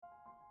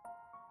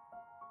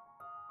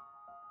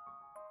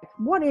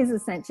what is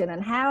Ascension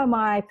and how am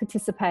I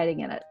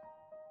participating in it?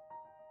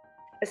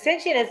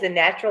 Ascension is the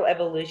natural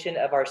evolution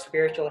of our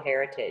spiritual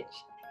heritage.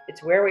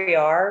 It's where we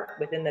are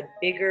within the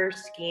bigger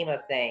scheme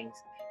of things.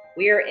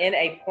 We are in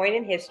a point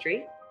in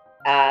history,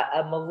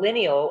 a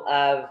millennial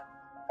of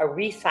a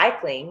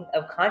recycling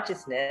of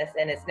consciousness,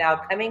 and it's now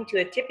coming to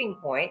a tipping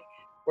point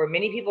where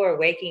many people are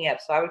waking up.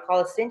 So I would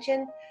call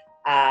Ascension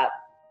a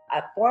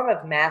form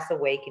of mass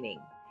awakening,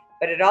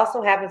 but it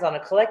also happens on a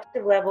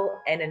collective level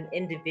and an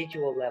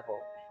individual level.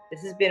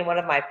 This has been one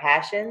of my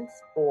passions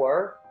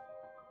for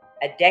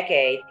a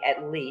decade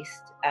at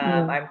least.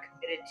 I'm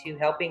committed to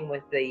helping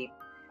with the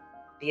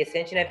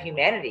ascension of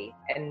humanity,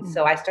 and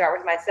so I start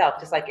with myself,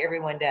 just like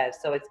everyone does.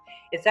 So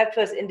it's up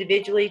to us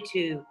individually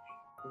to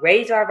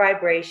raise our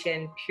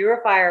vibration,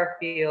 purify our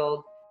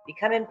field,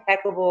 become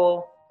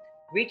impeccable,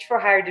 reach for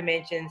higher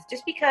dimensions,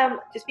 just become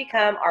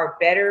our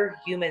better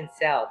human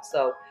self.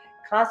 So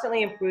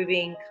constantly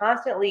improving,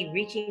 constantly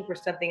reaching for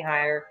something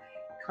higher,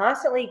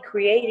 constantly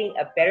creating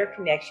a better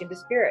connection to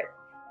spirit.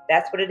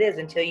 That's what it is,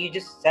 until you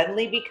just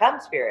suddenly become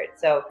spirit.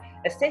 So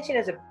ascension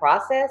is a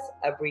process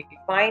of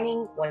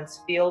refining one's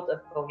field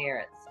of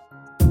coherence.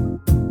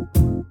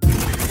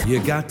 You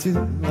got to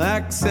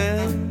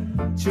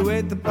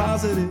accentuate the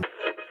positive.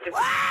 Wow,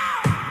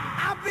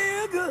 I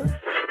feel good.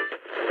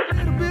 A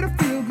little bit of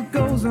feel good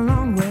goes a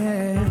long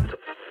way.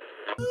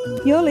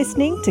 You're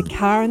listening to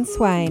Karen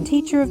Swain,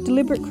 teacher of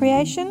deliberate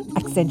creation,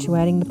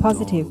 accentuating the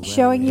positive,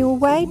 showing you a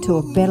way to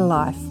a better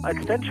life.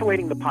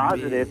 Accentuating the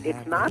positive,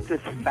 it's not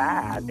just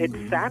fad, it's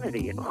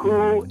sanity.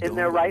 Who in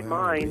their right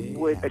mind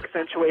would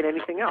accentuate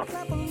anything else?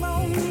 Clap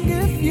along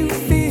if you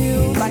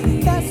feel like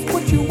that's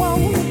what you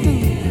want to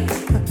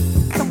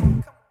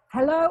do.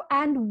 Hello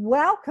and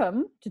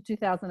welcome to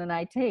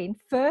 2018.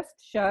 First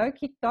show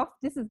kicked off.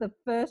 This is the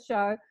first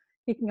show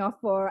kicking off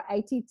for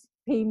ATP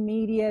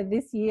Media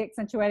this year,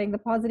 Accentuating the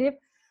Positive,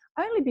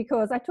 only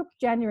because I took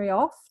January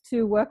off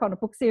to work on a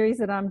book series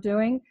that I'm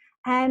doing,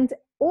 and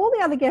all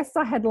the other guests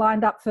I had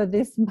lined up for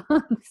this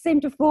month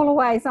seemed to fall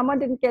away. Someone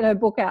didn't get her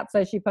book out,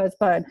 so she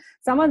postponed.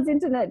 Someone's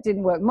internet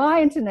didn't work. My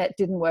internet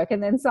didn't work,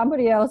 and then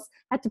somebody else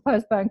had to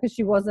postpone because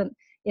she wasn't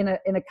in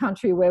a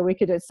country where we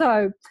could do it.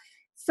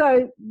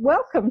 So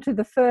welcome to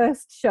the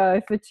first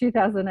show for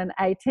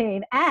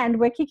 2018, and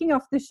we're kicking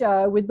off the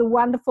show with the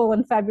wonderful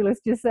and fabulous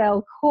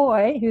Giselle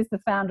Coy, who's the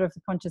founder of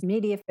the Conscious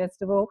Media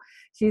Festival.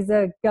 She's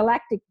a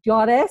galactic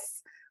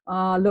goddess.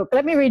 Look,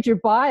 let me read your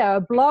bio.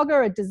 A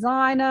blogger, a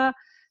designer,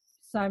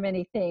 so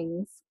many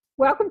things.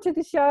 Welcome to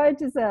the show,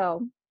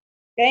 Giselle.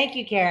 Thank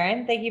you,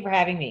 Karen. Thank you for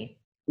having me.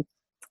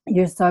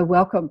 You're so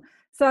welcome.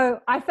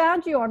 So I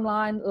found you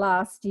online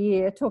last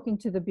year talking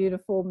to the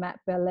beautiful Matt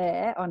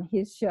Belair on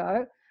his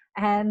show,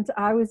 and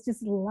I was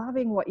just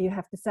loving what you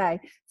have to say.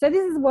 So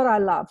this is what I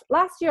loved.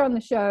 Last year on the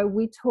show,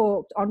 we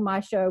talked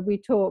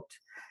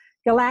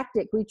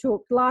galactic, we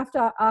talked life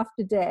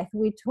after death,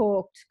 we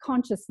talked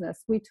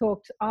consciousness, we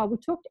talked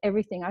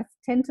everything. I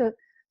tend to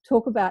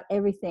talk about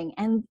everything,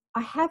 and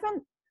I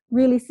haven't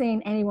really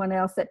seen anyone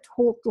else that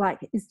talked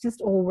like is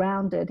just all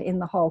rounded in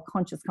the whole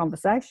conscious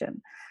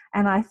conversation.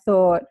 And I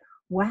thought,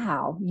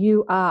 wow,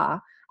 you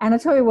are. And I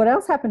tell you what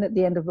else happened at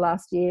the end of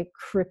last year,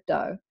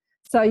 crypto.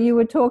 So you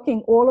were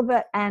talking all of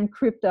it and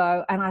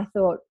crypto, and I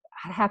thought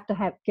I'd have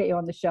to get you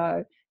on the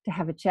show to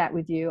have a chat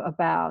with you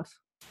about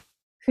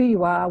who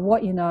you are,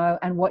 what you know,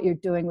 and what you're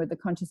doing with the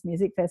Conscious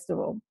Music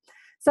Festival.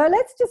 So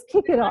let's just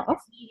kick it off.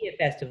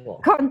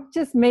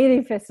 Conscious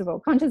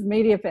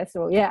Media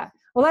Festival, yeah.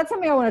 Well, that's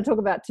something I want to talk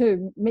about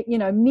too. You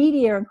know,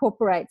 media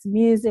incorporates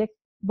music,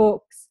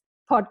 books,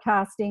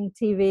 podcasting,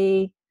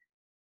 TV,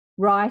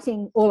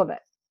 writing, all of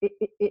it.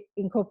 It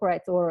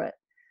incorporates all of it.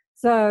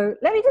 So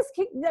let me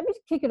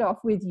kick it off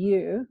with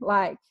you.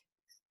 Like,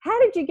 how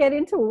did you get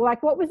into,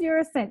 like, what was your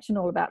ascension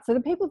all about? So the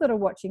people that are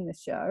watching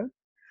this show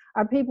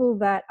are people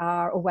that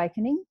are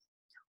awakening,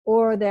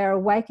 or they're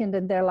awakened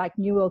and they're like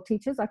New World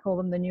teachers. I call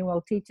them the New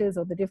World teachers,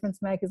 or the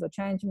difference makers, or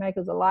change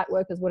makers, or light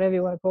workers, whatever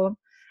you want to call them.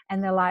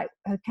 And they're like,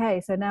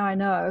 okay, so now I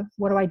know,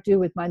 what do I do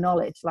with my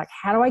knowledge? Like,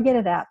 how do I get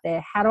it out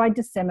there? How do I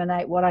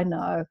disseminate what I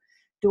know?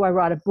 Do I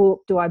write a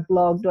book? Do I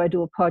blog? Do I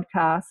do a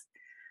podcast?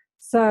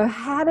 So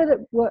how did it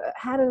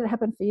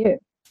happen for you?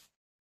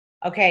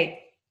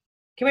 Okay.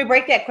 Can we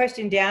break that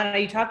question down? Are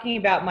you talking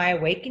about my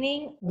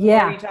awakening?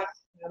 Yeah. Or are you talking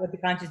about what the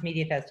Conscious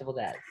Media Festival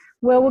does?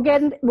 Well, we'll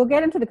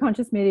get into the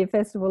Conscious Media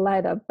Festival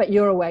later, but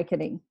your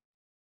awakening.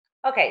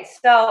 Okay.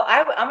 So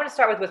I'm going to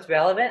start with what's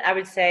relevant. I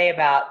would say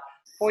about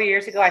 4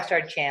 years ago, I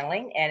started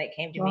channeling, and it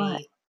came to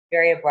me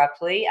very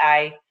abruptly.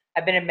 I've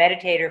been a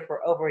meditator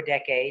for over a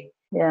decade.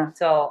 Yeah.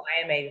 So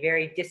I am a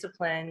very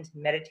disciplined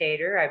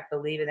meditator. I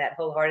believe in that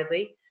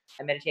wholeheartedly.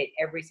 I meditate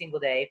every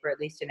single day for at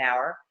least an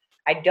hour.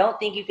 I don't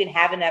think you can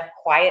have enough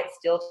quiet,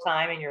 still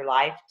time in your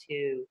life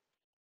to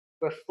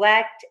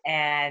reflect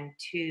and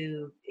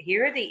to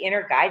hear the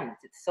inner guidance.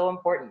 It's so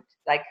important.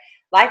 Like,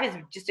 life is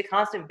just a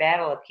constant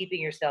battle of keeping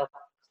yourself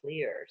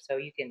clear so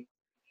you can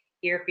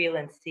hear, feel,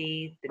 and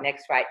see the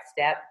next right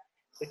step,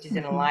 which is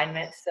in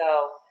alignment.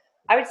 So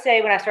I would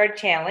say when I started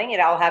channeling, it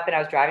all happened. I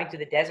was driving through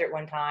the desert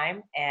one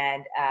time,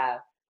 and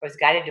I was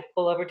guided to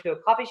pull over to a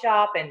coffee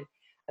shop, and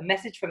a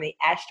message from the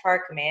Ashtar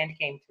Command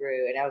came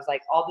through, and I was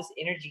like, all this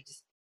energy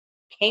just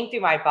came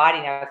through my body.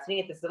 And I was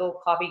sitting at this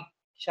little coffee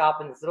shop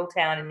in this little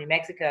town in New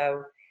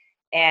Mexico,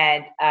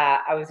 and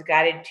I was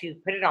guided to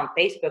put it on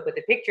Facebook with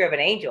a picture of an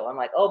angel. I'm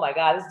like, oh my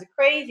God, this is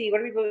crazy.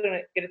 What are people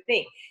going to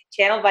think?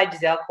 Channeled by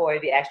Giselle Coy,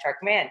 the Ashtar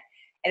Command.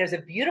 And it was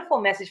a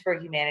beautiful message for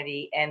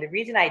humanity. And the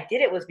reason I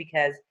did it was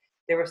because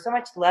there was so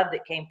much love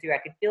that came through. I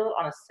could feel it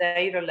on a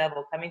cellular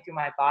level coming through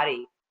my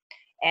body.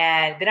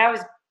 And then I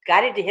was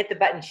guided to hit the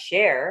button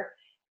share.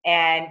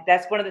 And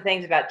that's one of the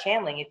things about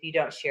channeling. If you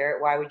don't share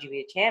it, why would you be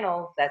a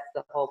channel? That's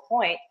the whole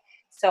point.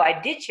 So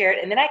I did share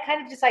it. And then I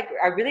kind of just like,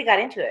 I really got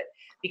into it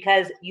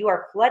because you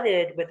are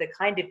flooded with a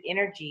kind of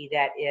energy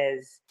that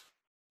is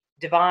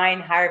divine,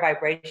 higher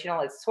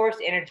vibrational. It's source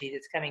energy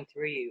that's coming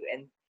through you.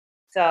 And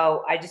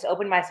so I just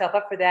opened myself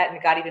up for that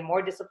and got even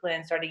more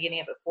disciplined, started getting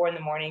up at 4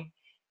 a.m.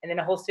 And then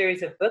a whole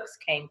series of books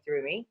came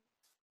through me,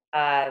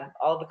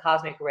 all the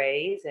cosmic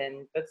rays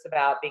and books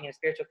about being in a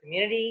spiritual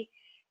community.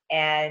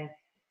 And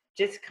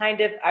just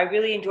kind of, I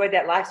really enjoyed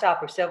that lifestyle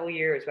for several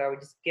years where I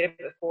would just get up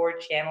at 4,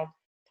 channel,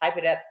 type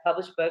it up,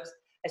 publish books.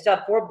 I still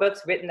have 4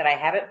 books written that I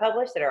haven't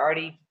published that are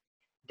already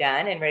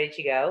done and ready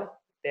to go.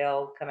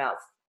 They'll come out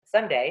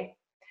someday.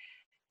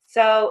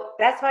 So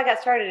that's how I got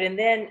started. And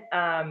then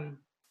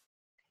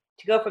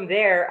to go from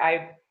there,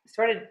 I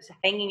started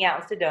hanging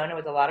out in Sedona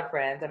with a lot of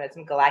friends. I met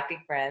some galactic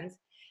friends.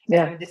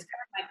 Yeah. And I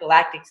discovered my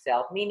galactic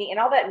self, meaning, and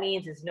all that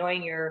means is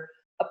knowing you're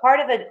a part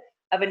of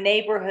a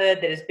neighborhood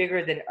that is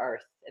bigger than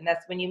Earth. And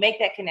that's when you make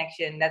that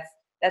connection,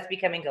 that's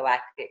becoming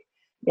galactic.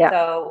 Yeah.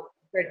 So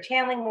started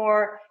channeling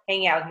more,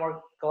 hanging out with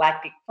more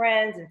galactic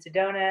friends in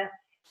Sedona.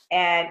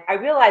 And I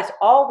realized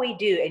all we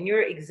do, and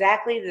you're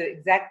exactly the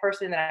exact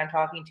person that I'm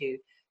talking to.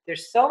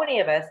 There's so many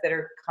of us that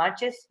are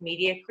conscious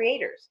media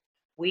creators.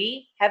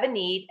 We have a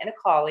need and a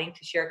calling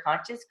to share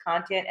conscious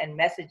content and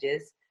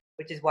messages,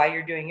 which is why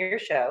you're doing your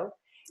show.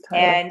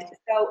 Totally. And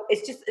so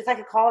it's like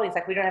a calling. It's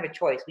like we don't have a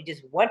choice. We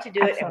just want to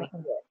do it, and we do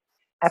it.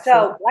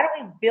 Absolutely. So why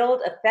don't we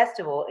build a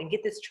festival and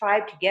get this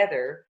tribe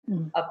together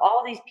of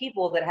all these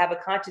people that have a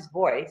conscious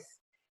voice,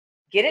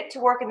 get it to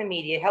work in the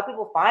media, help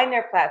people find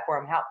their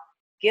platform, help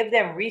give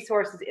them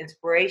resources,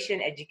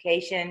 inspiration,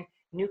 education,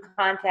 new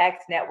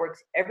contacts,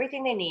 networks,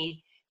 everything they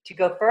need to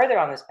go further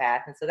on this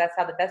path. And so that's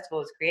how the festival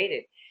was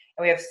created.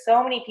 And we have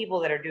so many people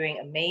that are doing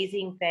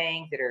amazing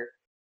things that are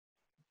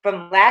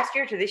from last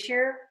year to this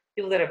year,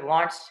 people that have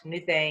launched new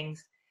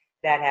things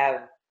that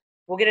have,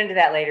 we'll get into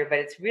that later, but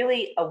it's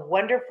really a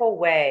wonderful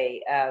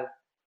way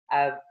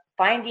of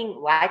finding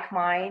like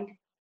mind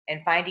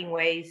and finding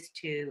ways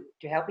to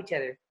help each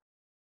other.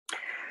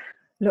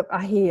 Look,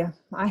 I hear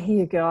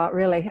you, girl.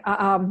 Really.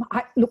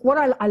 Look,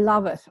 I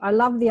love it. I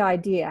love the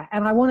idea,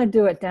 and I want to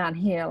do it down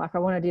here. Like I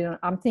want to do.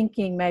 I'm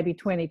thinking maybe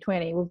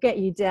 2020. We'll get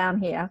you down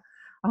here,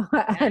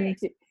 and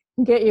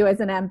get you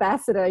as an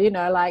ambassador. You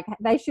know, like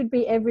they should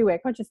be everywhere.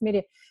 Conscious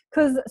media,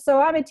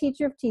 so I'm a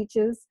teacher of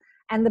teachers,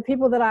 and the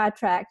people that I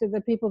attract are the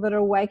people that are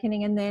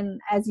awakening. And then,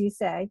 as you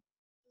say,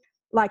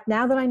 like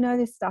now that I know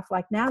this stuff,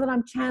 like now that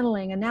I'm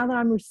channeling, and now that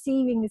I'm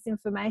receiving this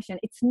information,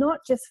 it's not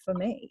just for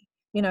me.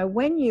 You know,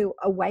 when you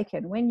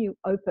awaken, when you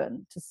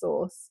open to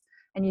source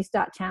and you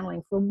start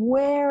channeling from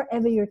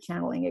wherever you're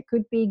channeling, it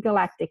could be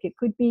galactic, it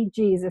could be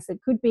Jesus, it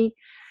could be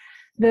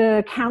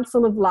the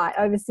Council of Light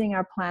overseeing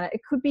our planet,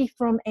 it could be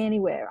from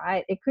anywhere,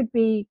 right? It could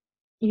be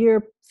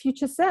your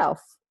future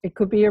self, it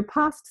could be your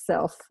past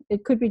self,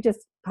 it could be just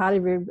part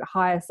of your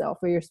higher self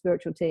or your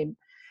spiritual team.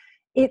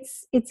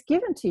 It's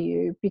given to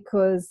you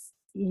because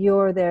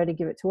you're there to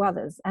give it to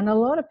others. And a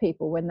lot of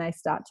people, when they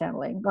start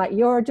channeling, like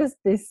you're just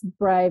this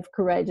brave,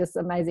 courageous,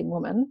 amazing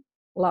woman,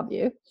 love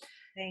you.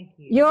 Thank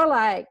you. You're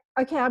like,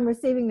 okay, I'm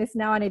receiving this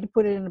now, I need to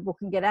put it in a book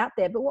and get out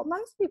there. But what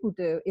most people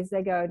do is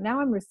they go,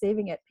 now I'm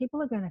receiving it,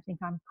 people are going to think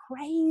I'm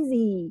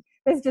crazy.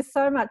 There's just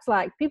so much,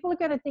 like people are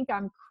going to think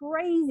I'm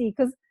crazy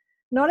because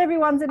not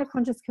everyone's in a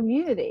conscious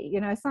community.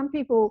 You know, some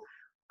people,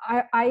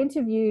 I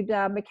interviewed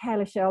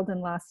Michaela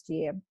Sheldon last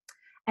year.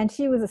 And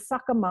she was a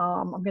soccer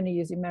mom. I'm going to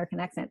use the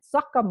American accent,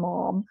 soccer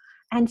mom.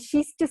 And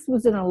she just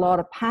was in a lot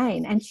of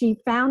pain. And she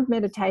found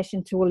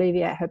meditation to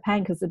alleviate her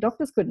pain because the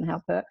doctors couldn't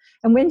help her.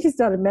 And when she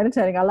started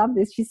meditating, I love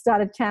this, she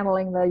started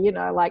channeling the, you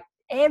know, like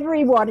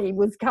everybody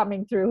was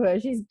coming through her.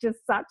 She's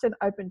just such an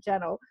open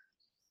channel.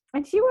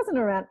 And she wasn't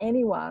around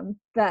anyone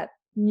that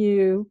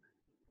knew,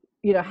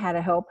 you know, how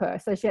to help her.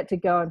 So she had to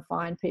go and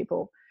find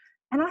people.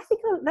 And I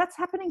think that's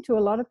happening to a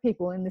lot of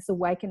people in this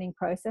awakening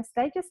process.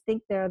 They just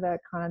think they're the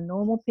kind of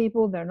normal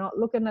people. They're not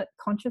looking at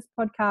conscious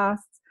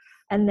podcasts,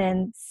 and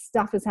then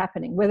stuff is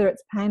happening, whether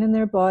it's pain in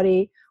their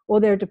body or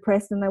they're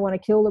depressed and they want to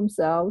kill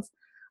themselves.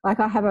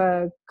 Like I have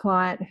a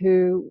client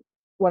who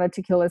wanted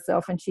to kill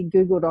herself, and she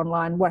Googled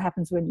online what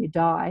happens when you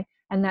die.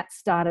 And that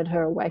started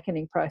her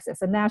awakening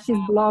process. And now she's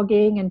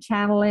blogging and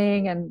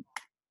channeling, and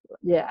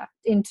yeah,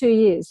 in 2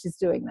 years she's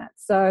doing that.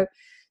 So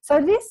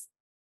this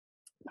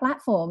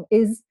platform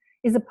is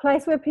a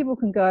place where people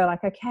can go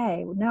like,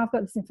 okay, well, now I've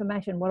got this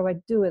information. What do I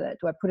do with it?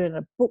 Do I put it in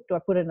a book? Do I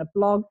put it in a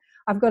blog?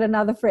 I've got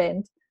another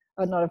friend,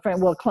 or not a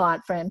friend, well, a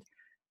client friend,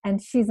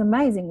 and she's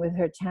amazing with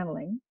her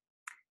channeling.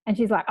 And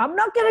she's like, I'm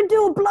not going to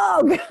do a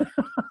blog.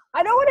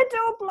 I don't want to do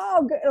a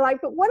blog. Like,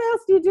 but what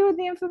else do you do with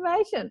the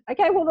information?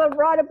 Okay, well, then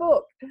write a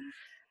book.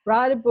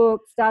 Write a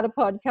book, start a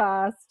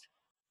podcast,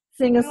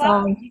 sing a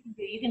song.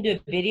 You can do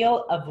a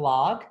video, a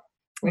vlog,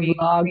 where you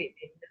can create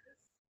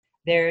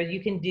videos. There, you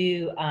can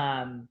do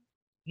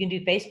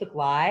Facebook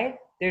Live.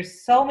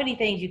 There's so many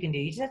things you can do.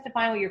 You just have to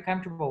find what you're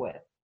comfortable with.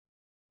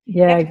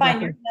 Yeah, you have to exactly.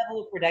 find your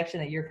level of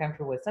production that you're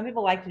comfortable with. Some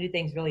people like to do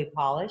things really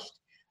polished.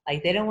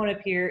 Like they don't want to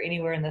appear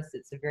anywhere unless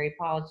it's a very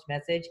polished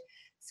message.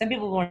 Some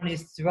people want to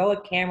just throw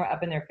a camera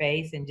up in their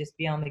face and just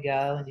be on the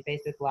go and do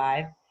Facebook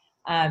Live.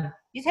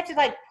 You just have to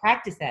like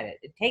practice at it.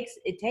 It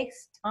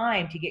takes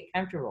time to get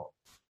comfortable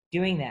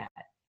doing that.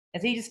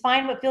 And so you just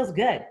find what feels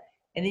good.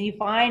 And then you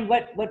find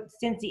what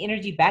sends the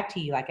energy back to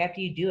you. Like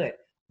after you do it,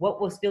 what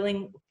was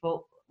feeling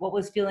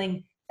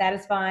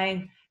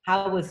satisfying,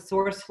 how was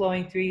source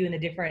flowing through you in the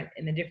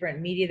different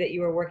media that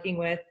you were working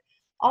with,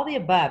 all the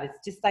above.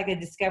 It's just like a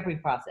discovery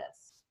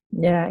process.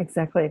 Yeah,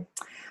 exactly.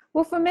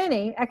 Well, for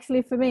me,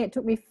 it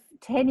took me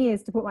 10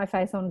 years to put my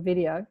face on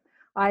video.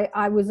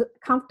 I was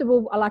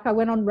comfortable, like I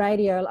went on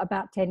radio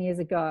about 10 years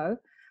ago,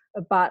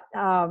 but,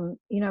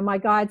 my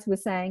guides were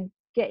saying,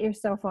 get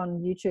yourself on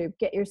YouTube.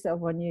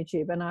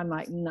 And I'm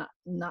like, no,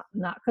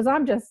 because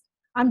I'm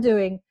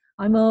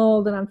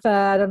old and I'm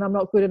fat and I'm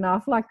not good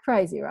enough, like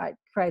crazy, right?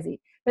 Crazy.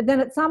 But then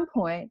at some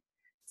point,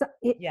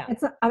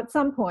 at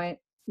some point,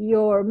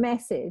 your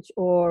message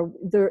or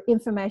the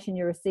information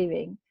you're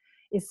receiving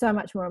is so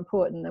much more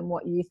important than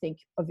what you think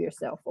of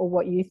yourself or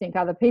what you think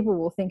other people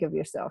will think of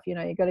yourself.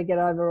 You've got to get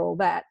over all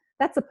that.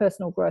 That's a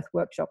personal growth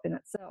workshop in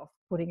itself,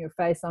 putting your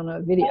face on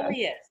a video.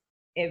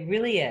 It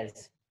really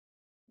is.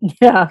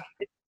 Yeah.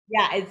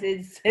 Yeah,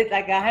 it's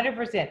like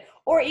 100%.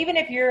 Or even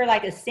if you're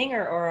like a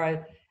singer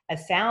or a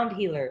sound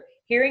healer,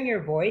 hearing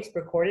your voice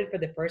recorded for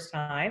the first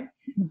time,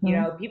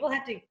 Mm-hmm. people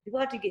have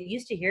to get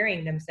used to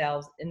hearing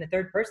themselves in the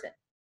third person.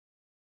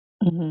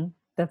 Mm-hmm.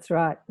 That's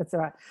right.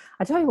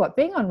 I tell you what,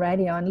 being on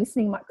radio and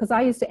listening, because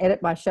I used to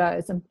edit my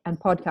shows and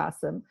podcast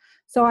them.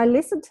 So I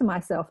listened to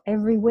myself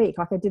every week,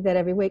 like I did that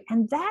every week.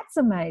 And that's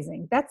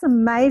amazing. That's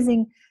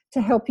amazing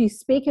to help you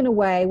speak in a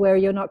way where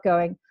you're not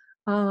going,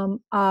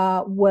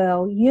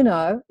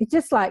 it's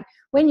just like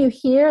when you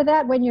hear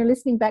that, when you're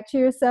listening back to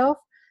yourself,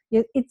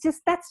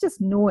 that's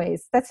just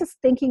noise. That's just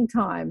thinking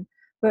time.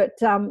 But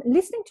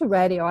listening to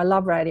radio, I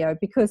love radio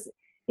because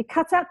it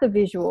cuts out the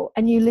visual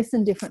and you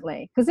listen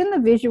differently. Because in the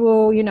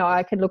visual,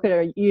 I can look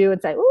at you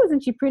and say, oh,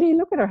 isn't she pretty?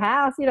 Look at her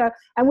house,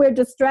 and we're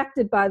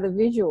distracted by the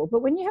visual.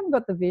 But when you haven't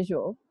got the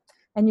visual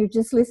and you're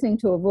just listening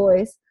to a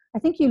voice, I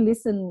think you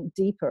listen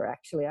deeper,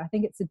 actually. I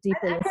think it's a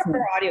deeper I listening.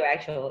 prefer audio,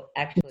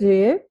 actually. Do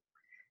you?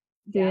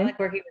 I like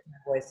working with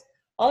my voice.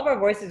 All of our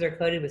voices are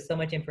coded with so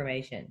much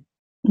information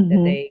Mm-hmm.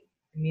 that they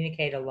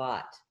communicate a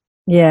lot.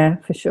 Yeah,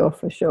 for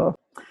sure.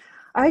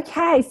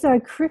 Okay, so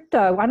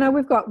crypto. I know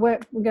we're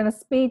going to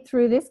speed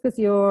through this because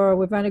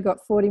we've only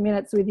got 40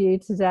 minutes with you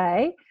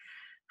today.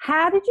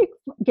 How did you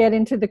get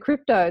into the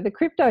crypto? The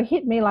crypto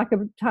hit me like a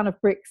ton of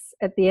bricks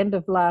at the end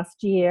of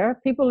last year.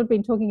 People have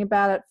been talking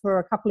about it for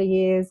a couple of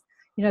years,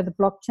 the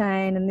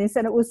blockchain and this,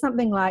 and it was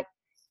something like,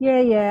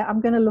 I'm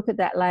going to look at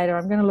that later.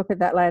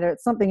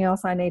 It's something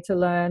else I need to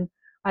learn.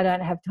 I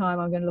don't have time.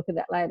 I'm going to look at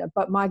that later.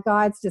 But my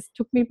guides just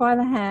took me by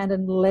the hand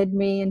and led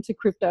me into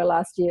crypto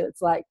last year.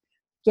 It's like,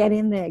 get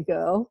in there,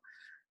 girl.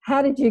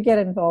 How did you get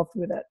involved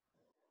with it?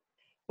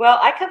 Well,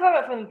 I come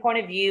from the point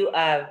of view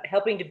of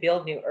helping to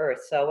build New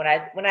Earth. So when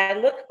I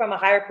look from a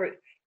higher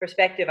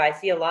perspective, I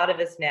see a lot of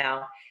us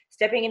now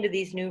stepping into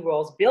these new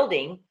roles,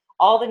 building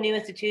all the new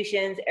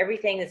institutions,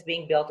 everything that's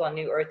being built on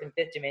New Earth and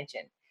fifth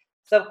dimension.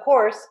 So of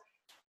course,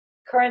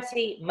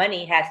 currency,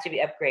 money has to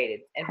be upgraded.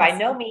 And by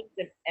no means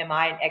am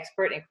I an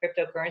expert in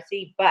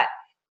cryptocurrency, but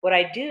what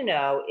I do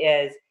know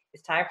is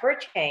it's time for a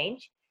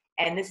change.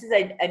 And this is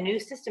a new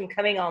system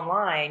coming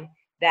online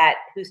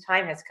whose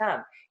time has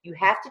come. You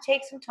have to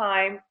take some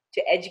time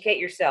to educate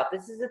yourself.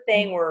 This is the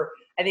thing where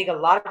I think a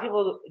lot of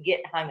people get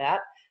hung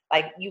up.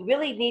 Like you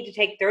really need to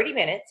take 30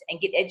 minutes and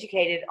get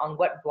educated on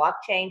what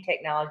blockchain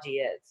technology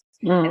is.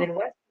 And then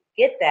once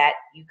you get that,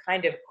 you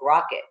kind of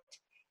grok it.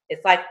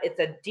 It's like it's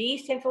a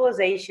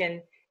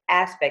decentralization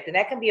aspect, and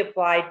that can be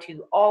applied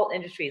to all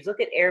industries.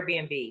 Look at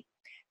Airbnb.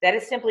 That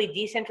is simply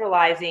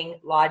decentralizing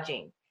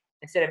lodging.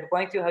 Instead of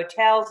going through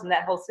hotels and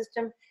that whole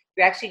system,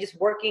 you're actually just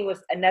working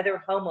with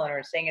another homeowner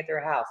and staying at their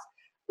house.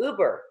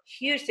 Uber,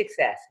 huge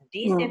success,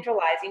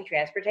 decentralizing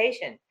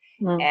transportation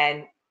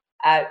and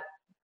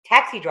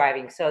taxi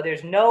driving. So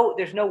there's no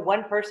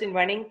one person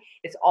running.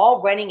 It's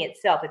all running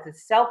itself. It's a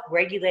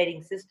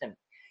self-regulating system.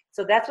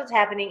 So that's what's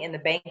happening in the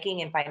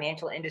banking and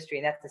financial industry.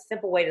 And that's the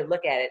simple way to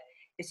look at it.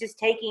 It's just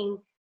taking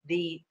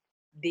the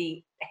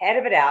head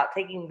of it out,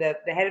 taking the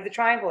head of the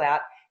triangle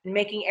out and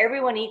making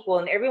everyone equal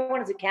and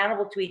everyone is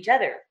accountable to each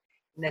other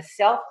in a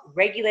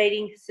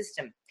self-regulating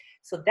system.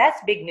 So that's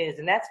big news.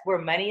 And that's where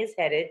money is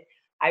headed.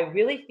 I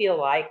really feel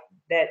like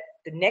that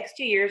the next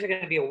 2 years are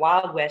going to be a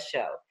Wild West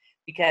show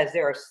because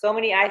there are so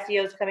many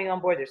ICOs coming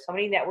on board. There's so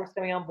many networks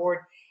coming on board.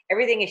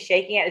 Everything is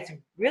shaking out. It's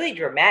really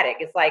dramatic.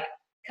 It's like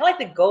kind of like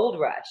the gold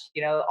rush,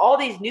 all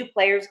these new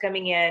players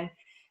coming in,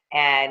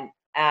 and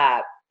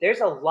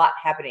there's a lot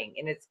happening.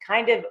 And it's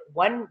kind of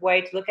one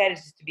way to look at it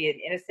is just to be an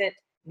innocent,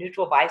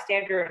 neutral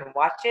bystander and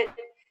watch it.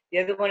 The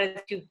other one is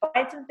to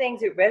find some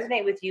things that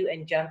resonate with you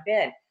and jump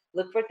in.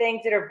 Look for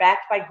things that are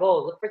backed by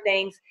gold. Look for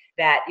things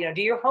that,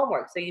 do your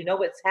homework so you know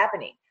what's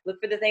happening. Look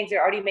for the things that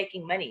are already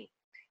making money.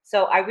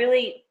 So I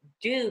really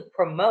do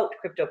promote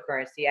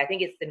cryptocurrency. I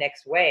think it's the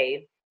next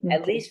wave,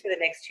 at least for the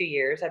next 2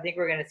 years. I think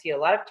we're going to see a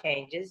lot of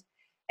changes.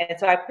 And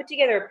so I put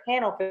together a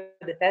panel for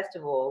the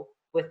festival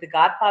with the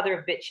godfather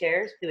of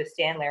BitShares, who is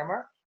Stan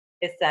Larimer.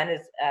 His son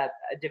is a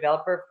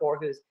developer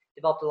who's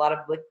developed a lot of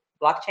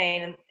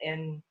blockchain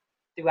and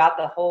throughout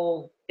the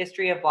whole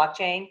history of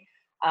blockchain.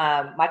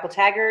 Michael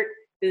Taggart,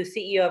 who's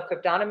CEO of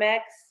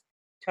Cryptonomics.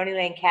 Tony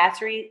Lane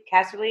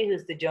Casserly,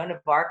 who's the Joan of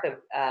Arc of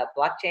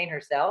blockchain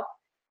herself.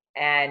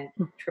 And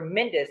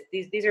tremendous.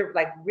 These are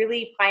like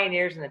really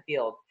pioneers in the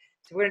field.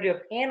 So we're going to do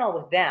a panel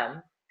with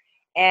them.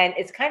 And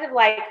it's kind of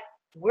like,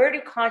 where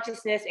do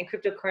consciousness and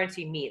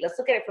cryptocurrency meet? Let's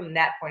look at it from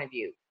that point of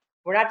view.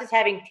 We're not just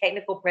having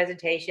technical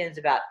presentations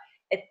about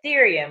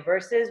Ethereum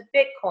versus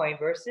Bitcoin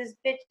versus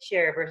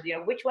BitShare versus,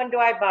 which one do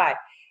I buy?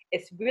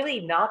 It's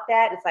really not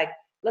that. It's like,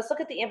 let's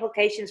look at the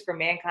implications for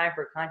mankind,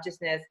 for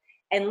consciousness.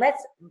 And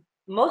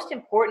most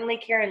importantly,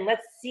 Karen,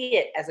 let's see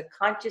it as a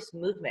conscious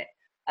movement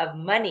of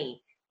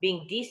money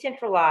being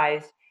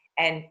decentralized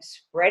and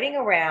spreading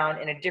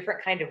around in a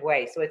different kind of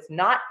way. So it's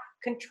not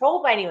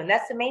controlled by anyone.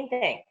 That's the main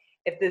thing.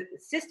 If the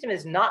system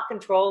is not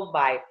controlled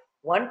by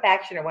one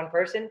faction or one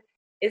person,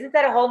 isn't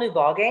that a whole new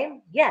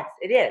ballgame? Yes,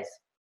 it is.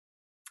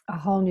 A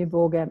whole new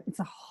ballgame. It's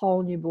a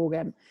whole new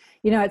ballgame.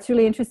 It's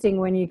really interesting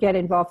when you get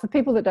involved. For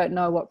people that don't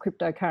know what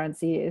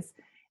cryptocurrency is,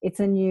 it's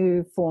a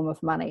new form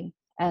of money.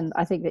 And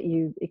I think that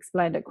you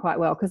explained it quite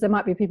well, because there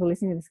might be people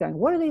listening to this going,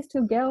 what are these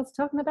two girls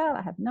talking about?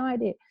 I have no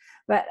idea.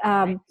 But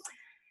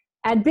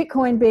and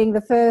Bitcoin being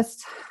the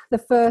first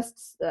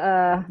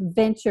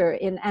venture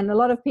in, and a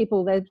lot of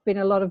people, there's been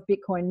a lot of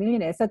Bitcoin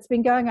millionaires. So it's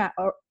been going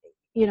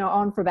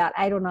on for about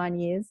 8 or 9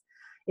 years.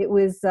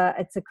 It's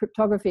a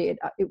cryptography.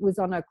 It was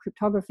on a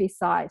cryptography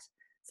site.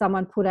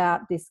 Someone put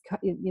out this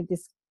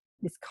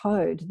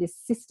code, this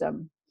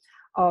system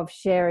of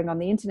sharing on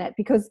the internet,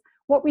 because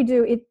what we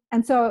do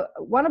and so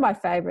one of my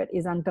favorite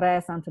is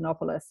Andreas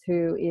Antonopoulos,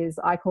 who is,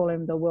 I call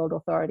him the world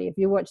authority. If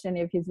you watched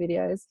any of his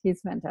videos,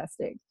 he's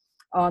fantastic.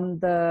 Good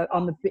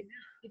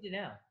to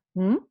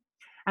know.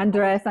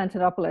 Andreas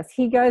Antonopoulos.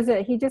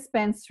 He just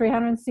spends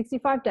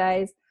 365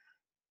 days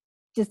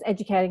just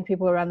educating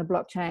people around the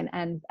blockchain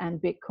and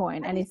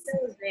Bitcoin. And his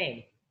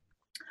name?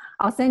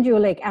 I'll send you a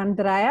link.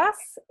 Andreas,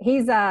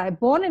 he's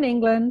born in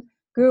England,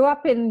 grew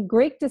up in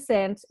Greek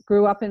descent,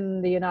 grew up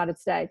in the United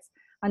States.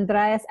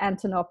 Andreas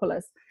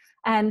Antonopoulos.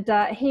 And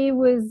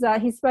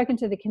he's spoken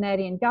to the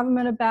Canadian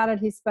government about it.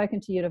 He's spoken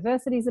to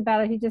universities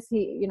about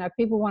it.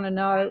 People want to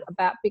know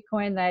about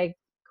Bitcoin, they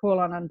call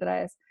on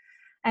Andreas.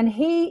 And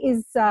he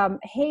is,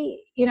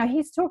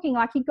 he's talking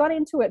like he got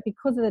into it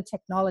because of the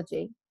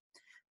technology,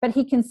 but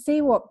he can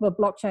see what the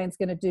blockchain is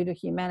going to do to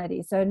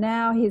humanity. So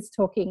now he's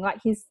talking like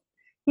he's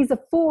a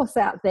force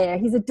out there.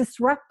 He's a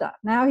disruptor.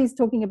 Now he's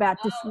talking about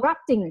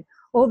disrupting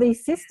all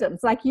these systems.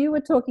 Like you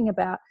were talking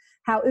about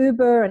how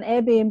Uber and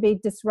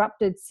Airbnb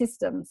disrupted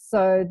systems.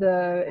 So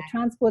the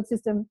transport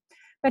system,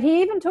 but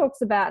he even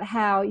talks about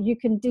how you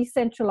can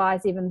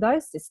decentralize even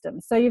those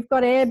systems. So you've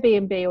got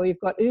Airbnb or you've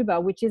got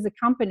Uber, which is a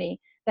company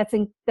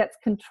that's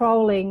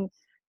controlling,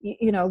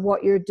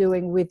 what you're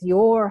doing with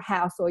your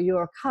house or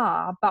your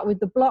car. But with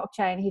the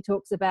blockchain, he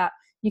talks about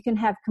you can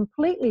have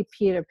completely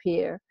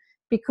peer-to-peer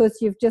because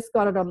you've just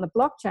got it on the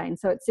blockchain.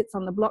 So it sits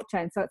on the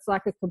blockchain. So it's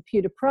like a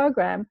computer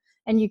program,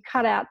 and you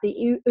cut out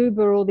the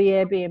Uber or the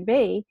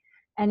Airbnb,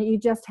 and you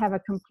just have a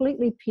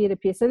completely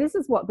peer-to-peer. So this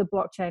is what the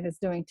blockchain is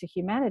doing to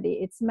humanity.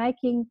 It's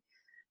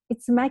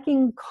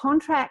making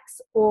contracts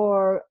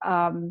or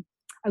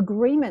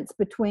agreements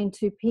between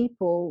two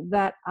people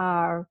that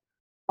are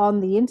on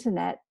the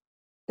internet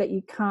that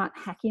you can't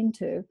hack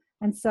into.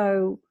 And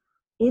so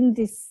in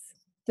this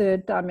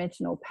third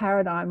dimensional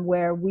paradigm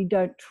where we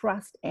don't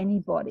trust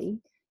anybody,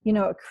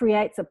 it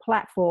creates a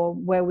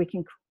platform where we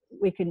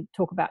can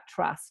talk about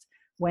trust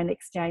when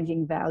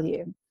exchanging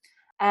value.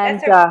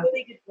 And that's a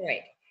really good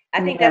point.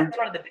 I think that's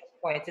one of the big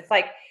points. It's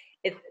like,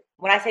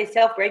 when I say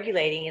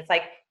self-regulating, it's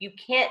like you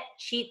can't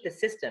cheat the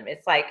system.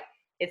 It's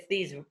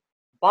these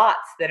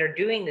bots that are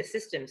doing the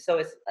system. So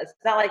it's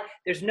not like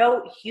there's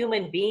no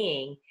human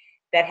being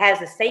that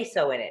has a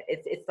say-so in it.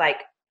 It's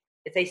like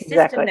it's a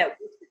system that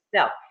works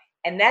itself.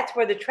 And that's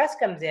where the trust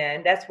comes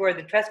in. That's where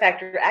the trust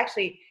factor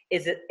actually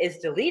is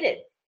deleted.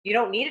 You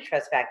don't need a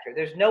trust factor.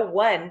 There's no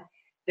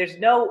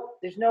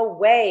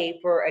way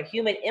for a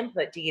human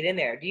input to get in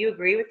there. Do you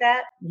agree with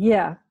that?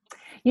 Yeah.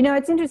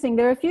 It's interesting.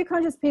 There are a few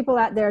conscious people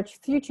out there, a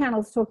few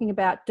channels talking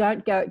about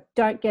don't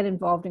get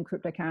involved in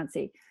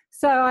cryptocurrency.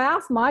 So I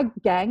asked my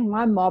gang,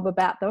 my mob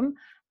about them,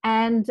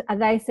 And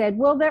they said,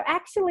 well, they're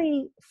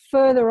actually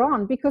further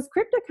on because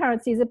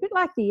cryptocurrency is a bit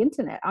like the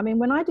internet. I mean,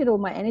 when I did all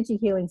my energy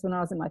healings when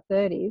I was in my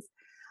 30s,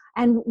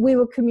 and we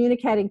were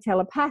communicating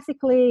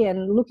telepathically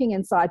and looking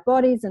inside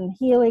bodies and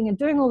healing and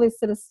doing all this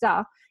sort of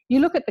stuff, you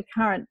look at the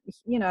current,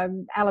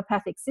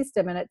 allopathic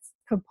system, and it's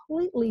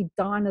completely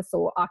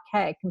dinosaur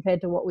archaic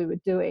compared to what we were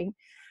doing.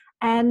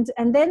 And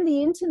then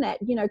the internet,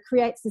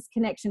 creates this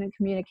connection and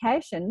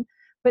communication.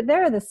 But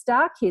there are the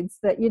star kids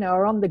that,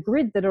 are on the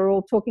grid that are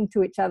all talking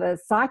to each other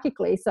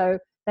psychically. So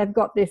they've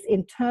got this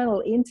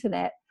internal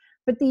internet.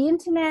 But the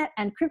internet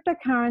and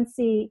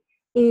cryptocurrency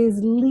is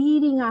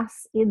leading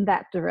us in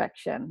that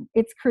direction.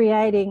 It's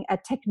creating a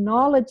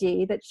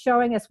technology that's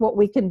showing us what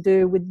we can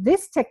do with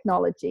this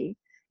technology.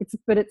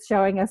 But it's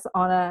showing us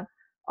on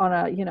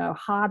a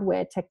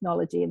hardware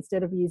technology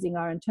instead of using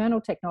our internal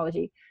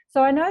technology.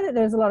 So I know that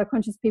there's a lot of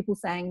conscious people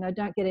saying, no,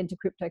 don't get into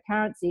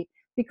cryptocurrency,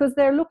 because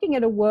they're looking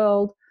at a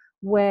world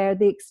where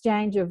the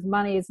exchange of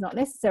money is not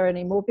necessary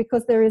anymore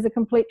because there is a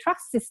complete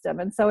trust system,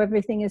 and so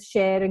everything is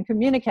shared and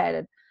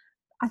communicated.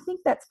 I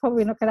think that's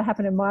probably not going to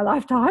happen in my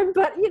lifetime,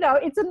 but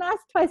it's a nice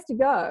place to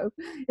go.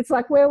 It's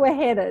like where we're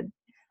headed.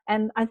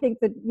 And I think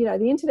that,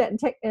 the internet and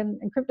tech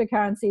and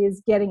cryptocurrency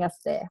is getting us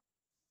there.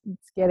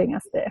 It's getting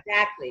us there.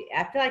 Exactly.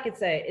 I feel like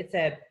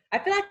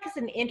it's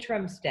an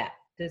interim step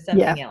to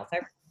something else. I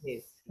really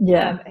do.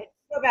 Yeah. You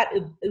know about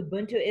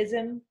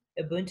Ubuntuism?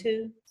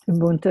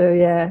 Ubuntu,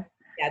 yeah.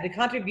 Yeah, the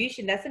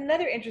contribution, that's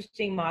another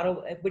interesting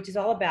model, which is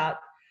all about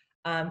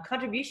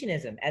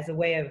contributionism as a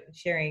way of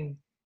sharing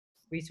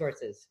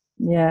resources.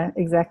 Yeah,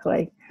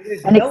 exactly.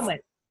 There's no one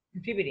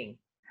contributing.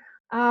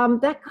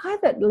 That guy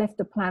that left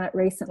the planet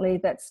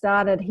recently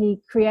he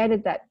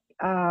created that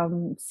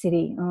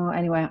city. Oh,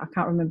 anyway, I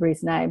can't remember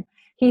his name.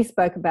 He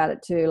spoke about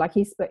it too.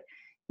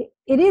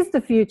 It is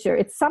the future.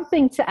 It's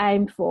something to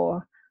aim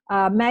for.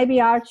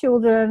 Maybe our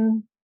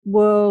children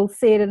will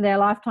see it in their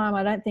lifetime.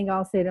 I don't think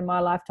I'll see it in my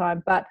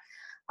lifetime. But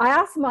I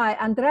asked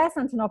Andreas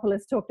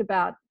Antonopoulos talked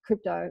about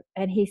crypto,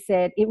 and he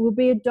said it will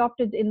be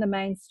adopted in the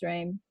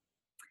mainstream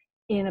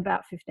in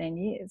about 15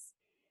 years.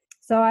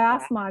 So I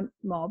asked my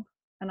mob,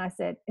 and I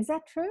said, is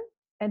that true?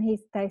 And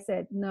they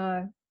said,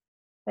 no.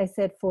 They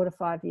said 4 to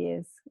 5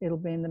 years, it'll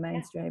be in the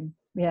mainstream.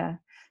 Yeah.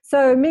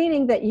 So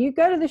meaning that you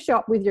go to the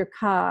shop with your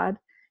card,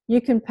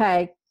 you can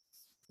pay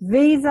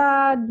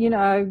Visa,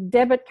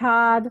 debit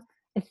card,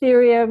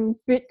 Ethereum,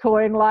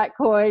 Bitcoin,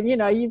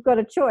 Litecoin, you've got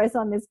a choice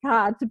on this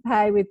card to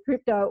pay with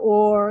crypto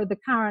or the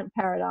current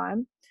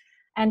paradigm.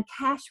 And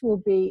cash will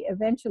be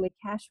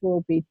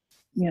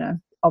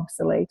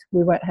obsolete.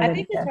 We won't have. I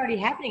think it's already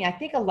happening. I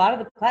think a lot of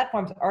the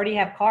platforms already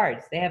have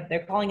cards.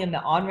 They're calling them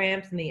the on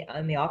ramps and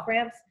the off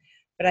ramps.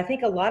 But I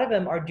think a lot of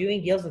them are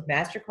doing deals with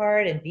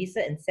MasterCard and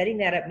Visa and setting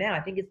that up now.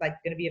 I think it's going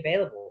to be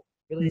available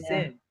really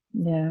soon.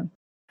 Yeah.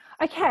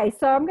 Okay,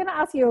 so I'm going to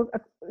ask you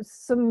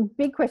some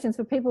big questions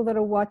for people that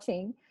are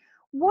watching.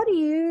 What do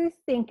you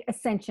think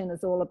Ascension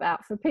is all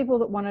about? For people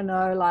that want to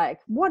know,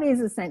 what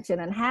is Ascension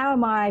and how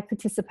am I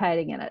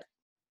participating in it?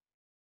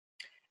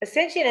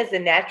 Ascension is the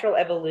natural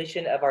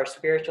evolution of our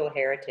spiritual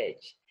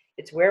heritage.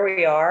 It's where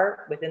we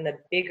are within the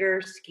bigger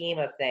scheme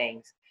of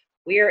things.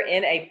 We are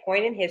in a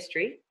point in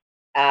history,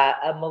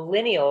 a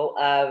millennial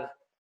of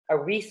a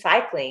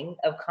recycling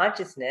of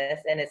consciousness,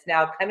 and it's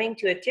now coming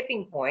to a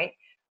tipping point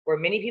where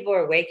many people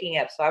are waking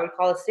up. So I would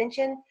call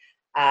Ascension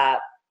a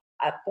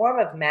form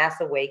of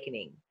mass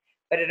awakening,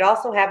 but it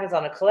also happens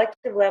on a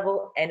collective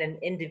level and an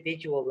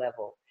individual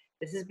level.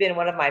 This has been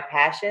one of my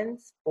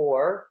passions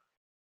for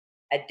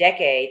a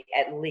decade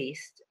at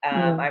least.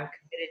 I'm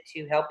committed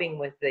to helping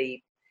with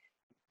the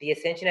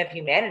ascension of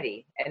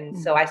humanity. And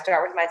so I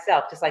start with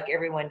myself, just like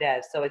everyone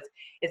does. So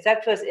it's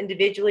up to us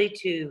individually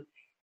to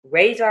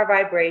raise our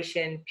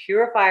vibration,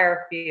 purify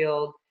our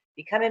field,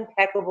 become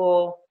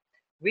impeccable,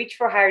 reach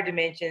for higher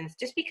dimensions,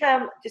 just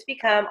become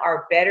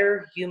our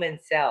better human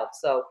self.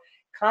 So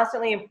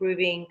constantly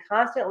improving,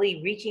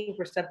 constantly reaching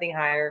for something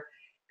higher,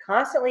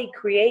 constantly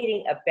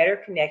creating a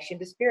better connection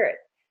to spirit.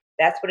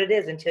 That's what it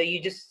is until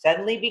you just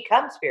suddenly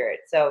become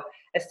spirit. So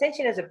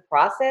ascension is a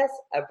process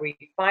of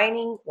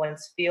refining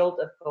one's field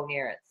of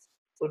coherence,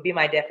 would be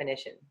my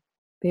definition.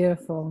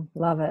 Beautiful.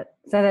 Love it.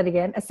 Say that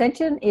again.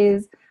 Ascension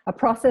is a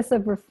process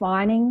of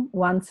refining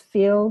one's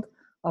field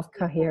of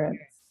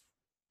coherence.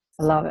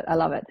 I love it. I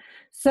love it.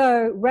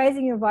 So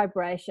raising your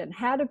vibration,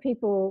 how do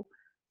people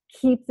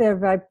keep their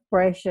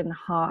vibration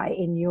high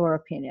in your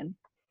opinion?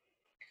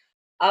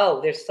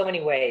 Oh, there's so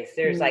many ways.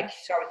 There's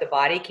start with the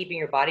body, keeping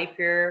your body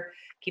pure,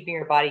 keeping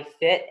your body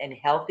fit and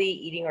healthy,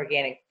 eating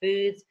organic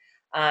foods,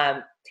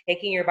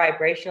 taking your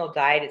vibrational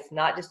diet. It's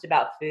not just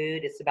about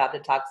food. It's about the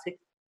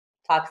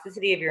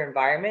toxicity of your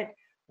environment.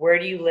 Where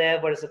do you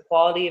live? What is the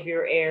quality of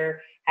your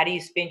air? How do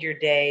you spend your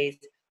days?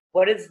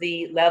 What is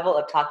the level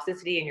of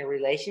toxicity in your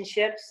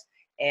relationships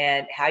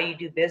and how you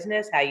do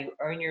business, how you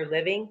earn your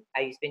living,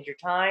 how you spend your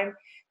time?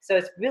 So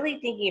it's really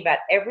thinking about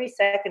every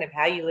second of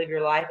how you live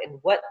your life and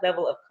what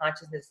level of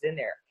consciousness is in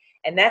there.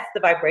 And that's the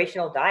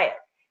vibrational diet.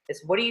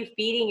 It's what are you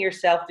feeding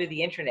yourself through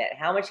the internet?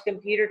 How much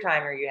computer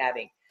time are you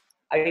having?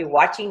 Are you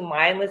watching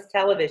mindless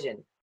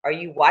television? Are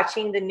you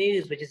watching the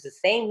news, which is the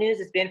same news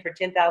it's been for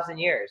 10,000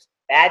 years?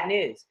 Bad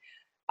news.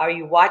 Are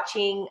you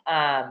watching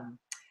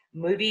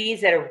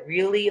movies that are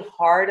really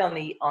hard on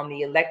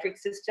the electric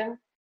system,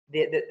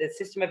 the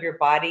system of your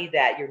body,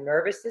 that your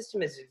nervous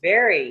system is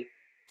very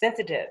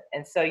sensitive,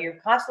 and so you're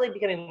constantly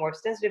becoming more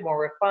sensitive,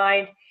 more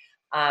refined,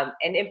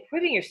 and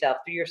improving yourself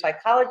through your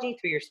psychology,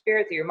 through your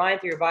spirit, through your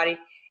mind, through your body,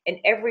 in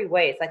every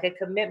way. It's like a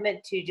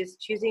commitment to just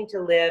choosing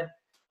to live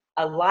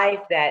a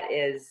life that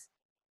is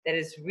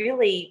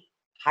really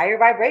higher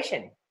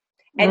vibration.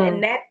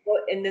 And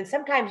then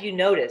sometimes you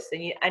notice,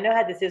 and I know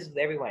how this is with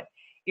everyone,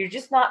 you're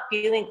just not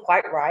feeling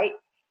quite right.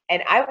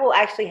 And I will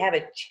actually have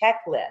a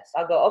checklist.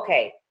 I'll go,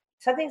 okay,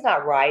 something's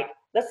not right.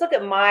 Let's look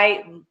at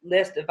my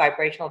list of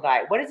vibrational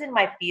diet. What is in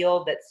my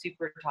field that's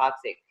super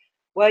toxic?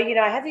 Well,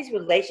 I have these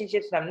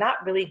relationships and I'm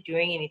not really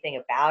doing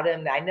anything about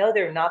them. I know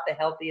they're not the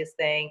healthiest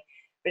thing,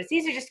 but it's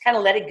easier just kind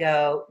of let it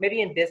go,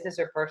 maybe in business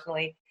or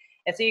personally.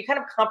 And so you kind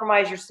of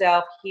compromise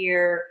yourself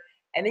here,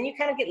 and then you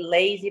kind of get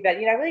lazy about,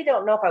 I really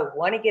don't know if I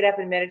want to get up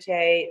and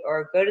meditate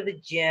or go to the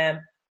gym,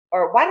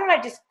 or why don't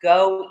I just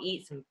go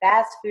eat some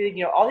fast food?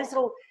 All these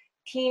little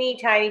teeny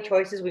tiny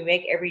choices we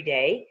make every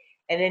day,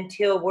 and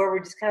until where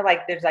we're just kind of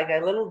like, there's like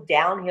a little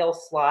downhill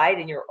slide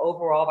in your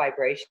overall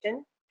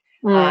vibration.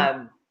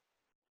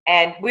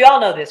 And we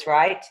all know this,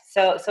 right?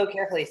 So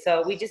carefully.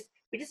 So we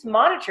just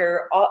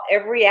monitor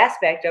every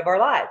aspect of our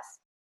lives.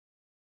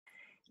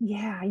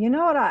 Yeah, you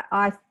know what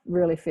I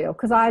really feel?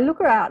 Because I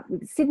look around,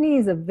 Sydney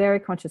is a very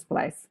conscious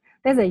place.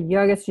 There's a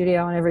yoga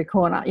studio on every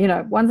corner.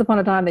 Once upon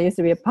a time, there used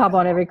to be a pub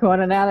on every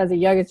corner. Now there's a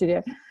yoga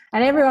studio.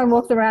 And everyone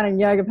walks around in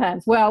yoga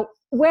pants. Well,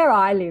 where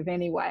I live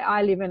anyway,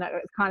 I live in a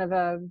kind of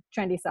a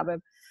trendy suburb.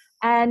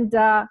 And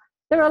there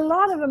are a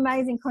lot of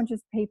amazing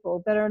conscious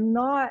people that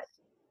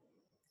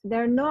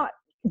they're not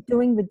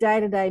doing the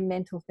day-to-day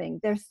mental thing.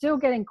 They're still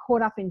getting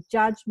caught up in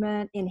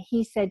judgment, in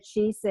he said,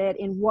 she said,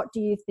 in what do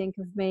you think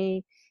of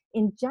me,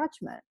 in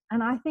judgment.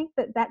 And I think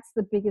that that's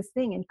the biggest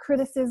thing, in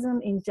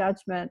criticism, in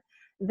judgment,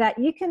 that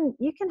you can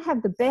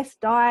have the best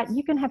diet,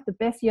 you can have the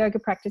best yoga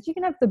practice, you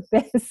can have the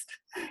best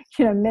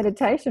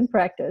meditation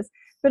practice,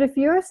 but if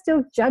you're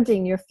still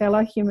judging your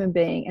fellow human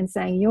being and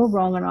saying you're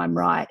wrong and I'm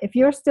right, if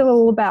you're still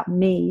all about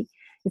me,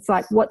 it's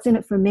like, what's in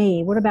it for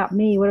me? What about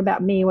me? What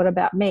about me? What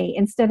about me?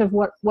 Instead of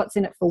what's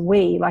in it for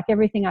we. Like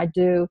everything I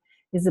do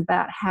is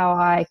about how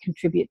I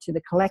contribute to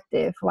the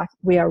collective. Like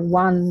we are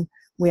one,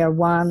 we are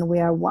one, we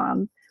are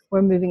one.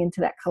 We're moving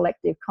into that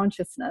collective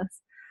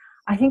consciousness.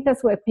 I think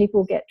that's where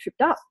people get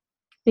tripped up,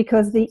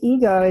 because the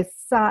ego is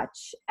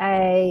such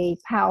a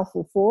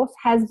powerful force,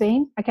 has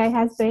been a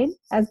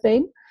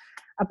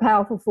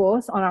powerful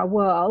force on our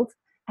world.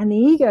 And the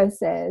ego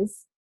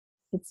says,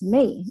 it's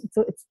me,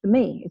 it's the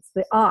me, it's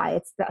the I,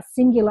 it's the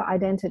singular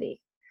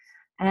identity.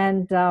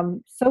 And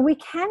so we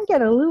can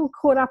get a little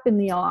caught up in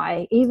the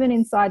I, even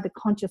inside the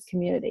conscious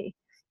community.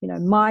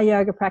 My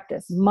yoga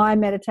practice, my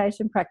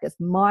meditation practice,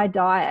 my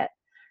diet,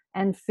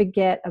 and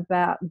forget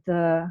about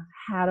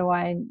how do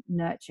I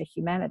nurture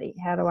humanity?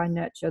 How do I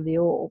nurture the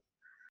all?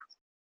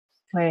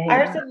 I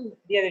heard something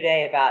the other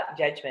day about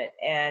judgment,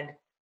 and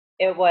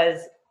it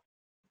was,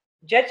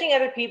 judging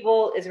other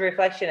people is a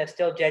reflection of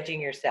still judging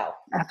yourself.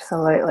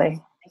 Absolutely.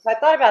 And so I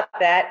thought about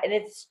that, and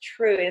it's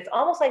true. It's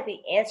almost like the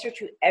answer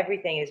to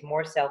everything is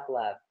more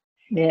self-love.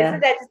 Yeah. Isn't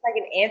that just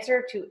like an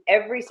answer to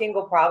every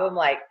single problem?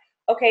 Like,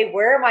 okay,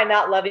 where am I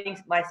not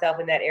loving myself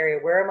in that area?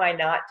 Where am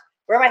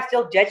I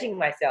still judging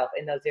myself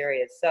in those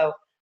areas? So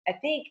I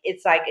think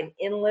it's like an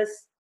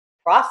endless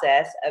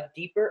process of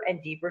deeper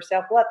and deeper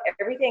self-love.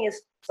 Everything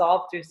is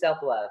solved through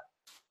self-love.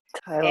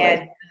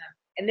 Totally.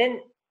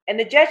 And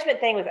the judgment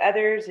thing with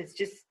others, it's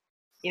just,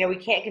 we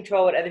can't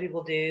control what other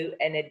people do,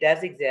 and it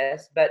does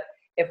exist. But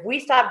if we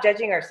stop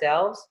judging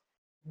ourselves,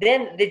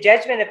 then the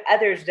judgment of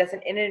others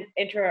doesn't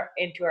enter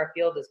into our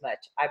field as much,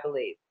 I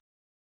believe.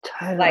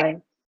 Totally.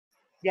 Like,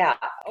 yeah.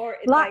 Or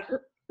it's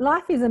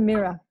life is a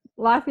mirror.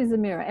 Life is a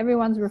mirror.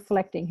 Everyone's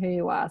reflecting who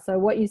you are. So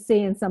what you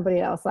see in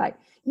somebody else, like,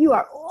 you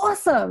are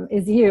awesome,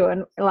 is you.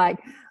 And like,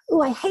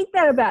 oh, I hate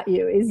that about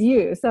you, is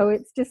you. So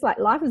it's just like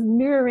life is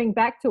mirroring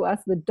back to us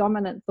the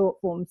dominant thought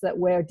forms that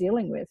we're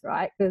dealing with,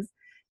 right? Because,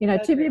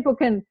 two people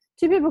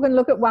can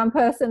look at one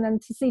person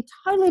and to see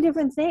totally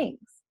different things.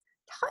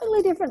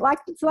 Totally different. Like,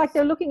 it's like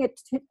they're looking at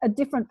a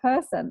different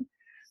person,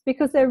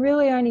 because they're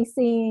really only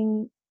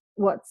seeing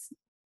what's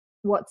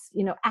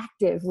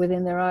active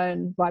within their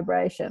own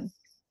vibration.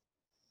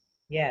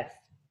 Yes.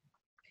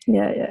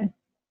 Yeah.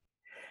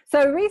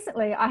 So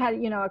recently I had,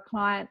 a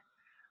client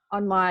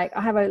on I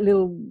have a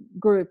little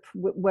group,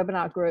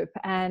 webinar group,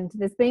 and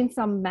there's been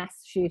some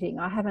mass shooting.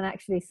 I haven't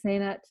actually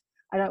seen it.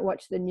 I don't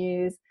watch the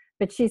news,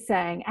 but she's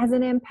saying, as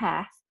an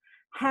empath,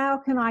 how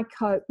can I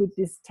cope with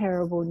this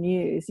terrible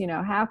news?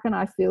 How can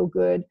I feel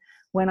good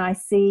when I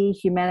see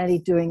humanity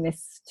doing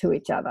this to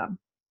each other?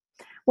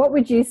 What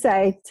would you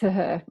say to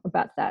her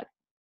about that?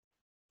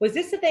 Was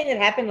this the thing that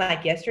happened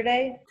like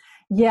yesterday?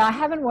 Yeah, I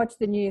haven't watched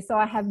the news, so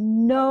I have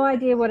no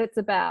idea what it's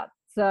about.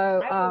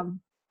 So I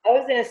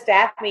was in a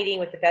staff meeting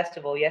with the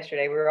festival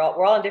yesterday. We're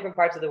all in different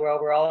parts of the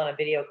world. We're all on a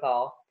video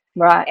call.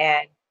 Right.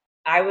 And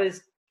I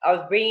was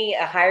bringing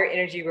a higher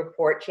energy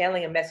report,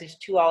 channeling a message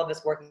to all of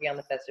us working on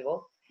the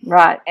festival.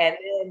 Right. And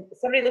then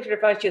somebody looked at her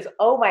phone. She goes,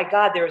 "Oh my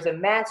God, there was a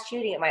mass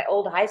shooting at my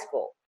old high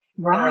school."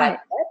 Right. And we're like,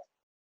 "What?"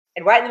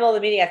 And right in the middle of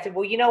the meeting, I said,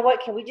 "Well, you know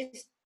what? Can we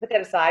just put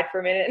that aside for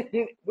a minute?"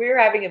 We were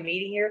having a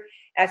meeting here.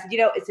 And I said,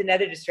 "It's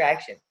another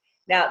distraction."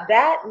 Now,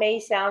 that may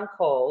sound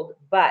cold,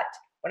 but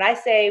when I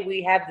say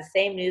we have the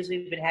same news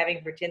we've been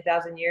having for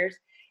 10,000 years,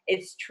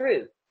 it's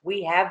true.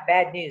 We have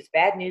bad news.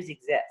 Bad news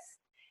exists.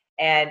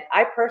 And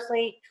I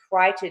personally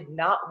try to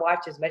not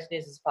watch as much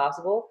news as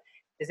possible.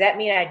 Does that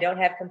mean I don't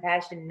have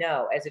compassion?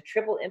 No. As a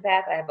triple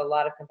empath, I have a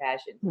lot of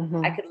compassion.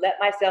 Mm-hmm. I could let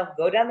myself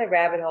go down the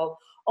rabbit hole.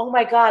 Oh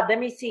my God, let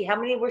me see how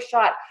many were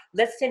shot.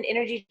 Let's send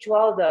energy to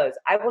all of those.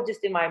 I will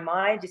just in my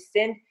mind just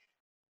send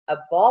a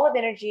ball of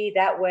energy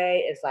that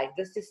way. It's like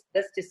let's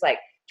just like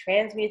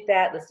transmute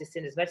that. Let's just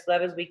send as much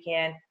love as we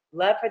can.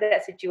 Love for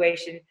that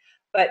situation.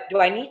 But do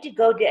I need to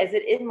go to, is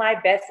it in my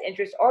best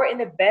interest or in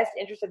the best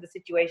interest of the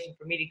situation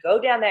for me to go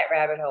down that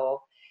rabbit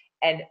hole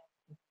and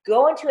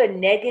go into a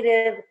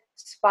negative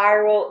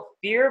spiral,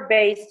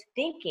 fear-based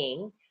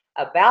thinking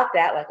about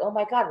that? Like, oh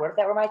my God, what if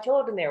that were my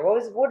children there?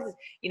 What is,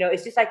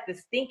 it's just like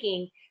this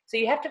thinking. So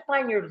you have to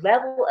find your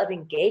level of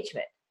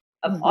engagement,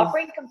 of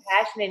offering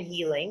compassion and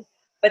healing.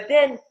 But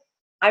then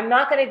I'm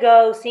not going to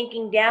go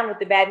sinking down with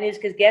the bad news,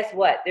 because guess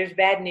what? There's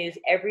bad news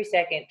every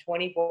second,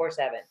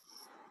 24/7.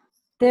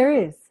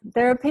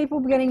 There are people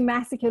getting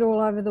massacred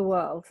all over the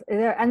world.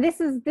 And this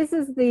is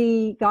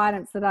the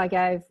guidance that I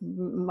gave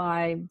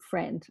my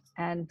friend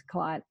and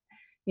client.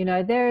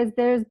 There's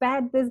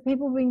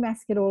people being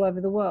massacred all over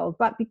the world,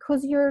 but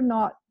because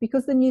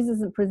the news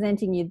isn't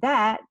presenting you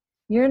that,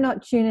 you're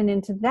not tuning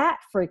into that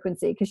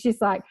frequency, because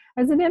she's like,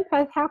 as an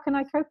empath, how can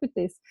I cope with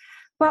this?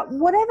 But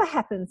whatever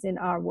happens in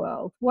our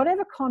world,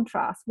 whatever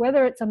contrast,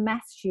 whether it's a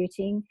mass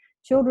shooting,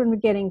 children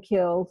getting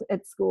killed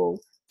at school,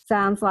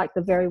 sounds like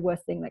the very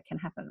worst thing that can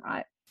happen,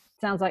 right?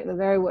 Sounds like the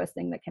very worst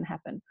thing that can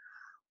happen.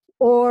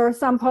 Or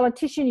some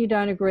politician you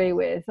don't agree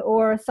with,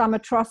 or some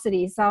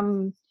atrocity,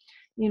 some,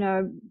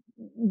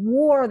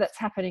 war that's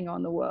happening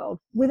on the world.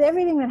 With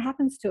everything that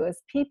happens to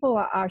us, people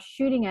are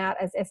shooting out,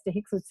 as Esther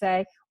Hicks would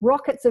say,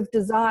 rockets of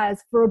desires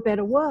for a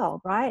better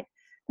world, right?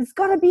 There's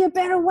got to be a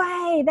better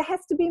way. There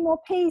has to be more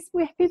peace.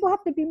 People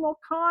have to be more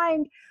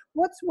kind.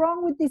 What's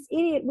wrong with this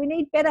idiot? We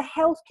need better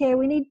health care.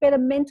 We need better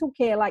mental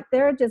care. Like,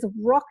 there are just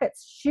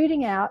rockets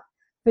shooting out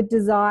for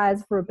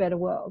desires for a better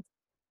world.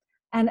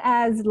 And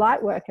as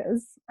light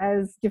workers,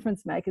 as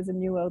difference makers and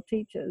new world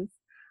teachers,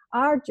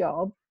 our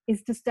job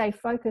is to stay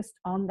focused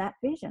on that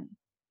vision,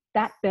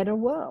 that better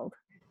world.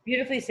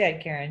 Beautifully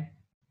said, Karen.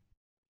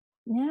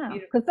 Yeah,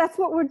 because that's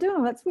what we're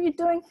doing. That's what you're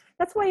doing.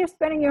 That's why you're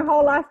spending your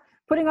whole life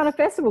putting on a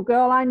festival.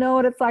 Girl, I know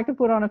what it's like to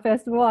put on a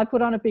festival. I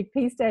put on a big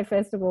Peace Day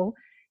festival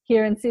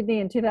here in Sydney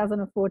in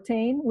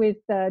 2014 with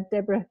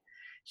Deborah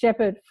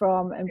Shepherd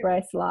from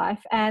Embrace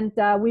Life. And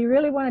we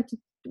really wanted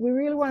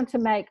to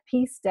make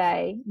Peace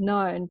Day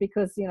known,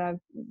 because,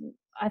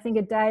 I think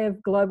a day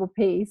of global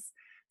peace.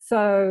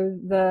 So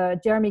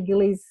the Jeremy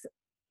Gillies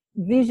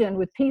vision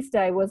with Peace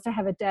Day was to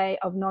have a day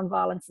of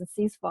nonviolence and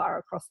ceasefire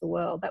across the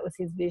world. That was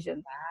his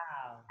vision.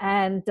 Wow.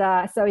 And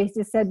so he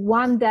just said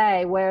one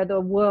day where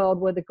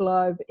the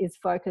globe is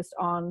focused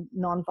on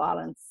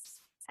nonviolence,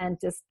 and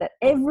just that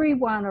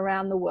everyone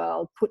around the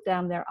world put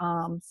down their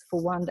arms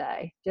for one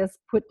day. Just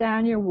put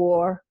down your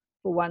war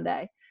for one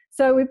day.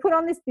 So we put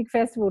on this big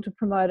festival to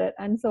promote it.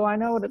 And so I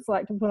know what it's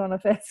like to put on a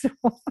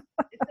festival.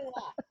 It's a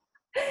lot.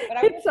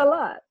 But It's a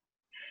lot.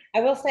 I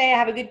will say I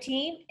have a good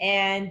team,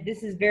 and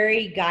this is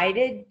very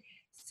guided.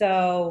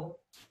 So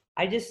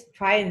I just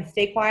try and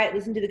stay quiet,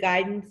 listen to the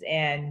guidance,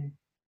 and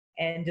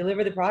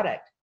deliver the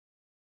product.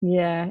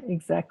 Yeah,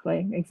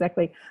 exactly.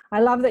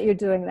 I love that you're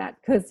doing that,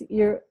 because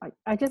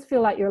I just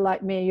feel like you're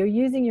like me. You're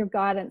using your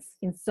guidance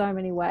in so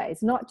many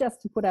ways, not just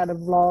to put out a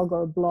vlog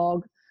or a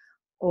blog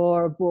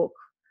or a book,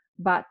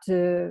 but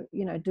to,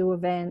 do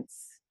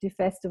events, do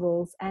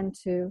festivals, and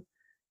to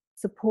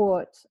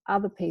support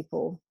other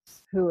people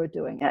who are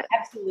doing it.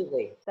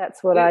 Absolutely.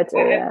 That's what I do.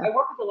 I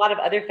work with a lot of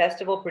other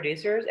festival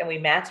producers, and we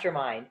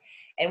mastermind.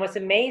 And what's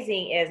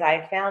amazing is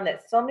I found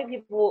that so many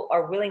people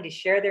are willing to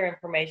share their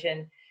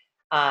information.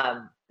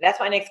 That's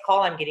my next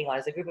call I'm getting on,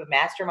 is a group of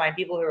mastermind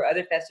people who are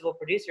other festival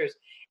producers.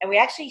 And we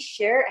actually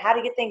share how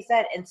to get things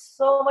done. And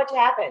so much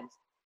happens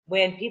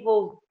when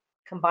people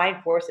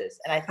combine forces.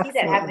 And I see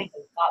that happening a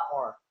lot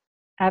more.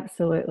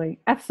 Absolutely.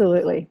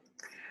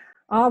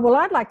 Oh, well,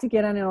 I'd like to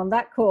get in on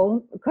that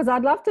call, because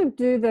I'd love to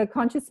do the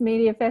Conscious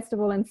Media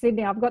Festival in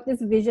Sydney. I've got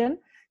this vision.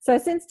 So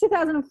since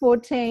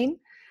 2014,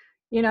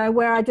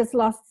 where I just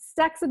lost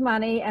stacks of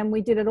money, and we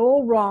did it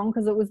all wrong,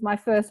 because it was my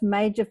first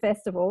major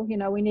festival.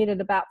 We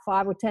needed about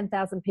 5,000 or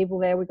 10,000 people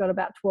there. We got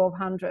about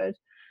 1,200.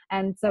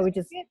 And so we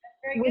just...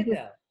 That's very good,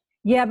 though.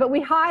 Yeah, but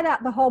we hired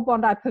out the whole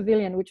Bondi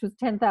Pavilion, which was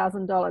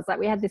 $10,000. Like,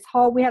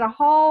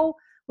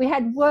 we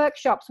had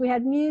workshops, we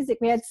had music,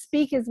 we had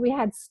speakers, we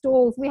had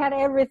stalls, we had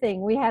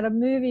everything. We had a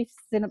movie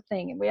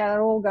thing, and we had it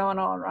all going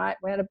on, right?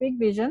 We had a big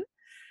vision,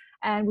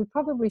 and we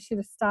probably should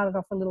have started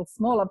off a little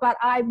smaller, but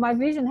my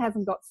vision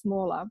hasn't got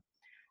smaller.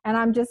 And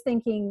I'm just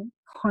thinking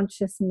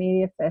Conscious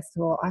Media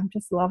Festival. I'm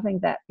just loving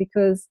that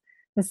because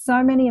there's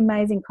so many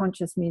amazing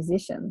conscious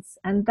musicians,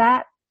 and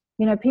that,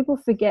 you know, people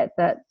forget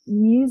that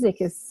music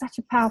is such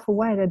a powerful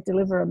way to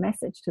deliver a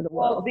message to the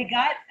world. Well, we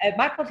got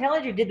Michael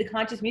Tellinger did the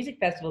Conscious Music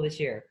Festival this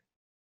year.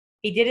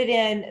 He did it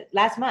in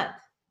last month.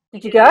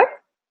 Did you go?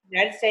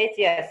 United States,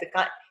 yes.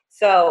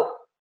 So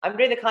I'm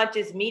doing the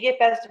Conscious Media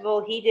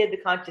Festival. He did the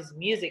Conscious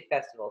Music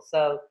Festival.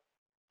 So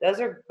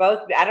those are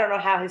both. I don't know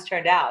how his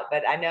turned out,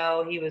 but I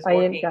know he was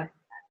working.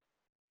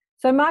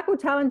 So Michael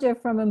Tellinger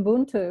from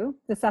Ubuntu,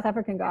 the South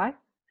African guy.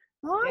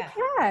 Okay,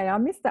 yeah. I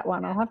missed that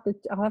one. I'll have to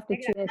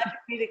check it.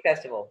 Music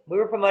Festival. We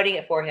were promoting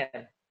it for him.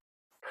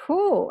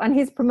 Cool. And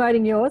he's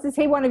promoting yours. Is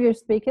he one of your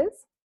speakers?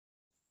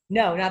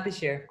 No, not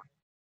this year.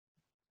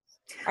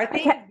 Our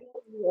theme is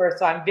Building Earth,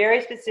 so I'm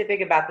very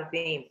specific about the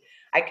theme.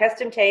 I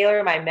custom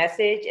tailor my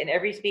message and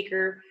every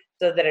speaker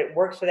so that it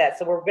works for that.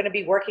 So we're going to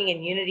be working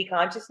in unity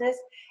consciousness,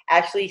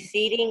 actually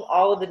seeding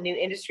all of the new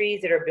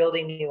industries that are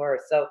building New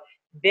Earth. So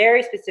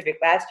very specific.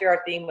 Last year,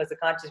 our theme was the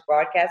conscious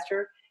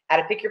broadcaster, how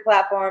to pick your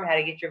platform, how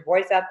to get your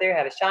voice out there,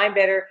 how to shine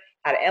better,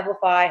 how to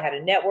amplify, how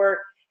to network.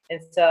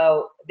 And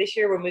so this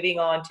year we're moving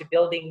on to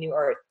building New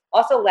Earth.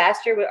 Also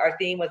last year, our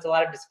theme was a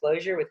lot of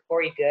disclosure with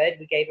Corey Good.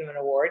 We gave him an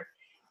award.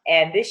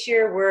 And this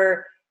year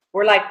we're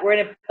in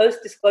a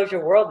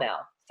post-disclosure world now.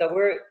 So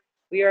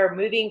we are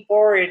moving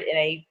forward in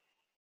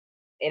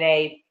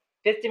a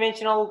fifth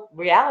dimensional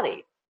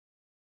reality.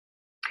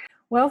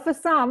 Well, for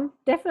some,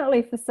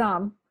 definitely for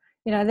some,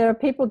 you know, there are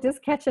people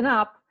just catching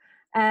up,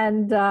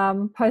 and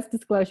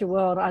post-disclosure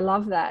world. I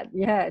love that.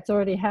 Yeah, it's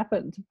already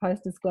happened,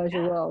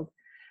 post-disclosure world.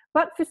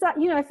 But for some,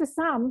 you know, for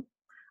some,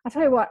 I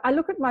tell you what, I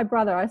look at my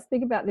brother, I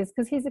speak about this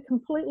because he's a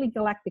completely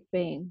galactic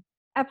being,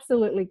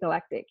 absolutely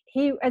galactic.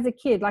 He, as a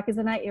kid, like as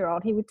an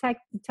 8-year-old, he would take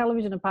the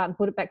television apart and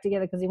put it back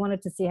together because he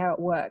wanted to see how it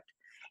worked.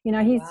 You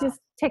know, he's just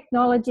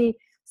technology.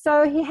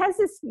 So he has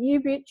this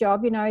U-boot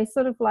job, you know, he's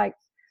sort of like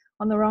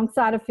on the wrong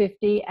side of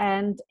 50,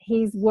 and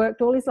he's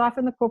worked all his life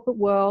in the corporate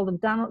world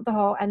and done the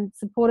whole, and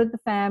supported the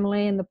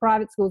family and the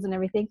private schools and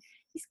everything.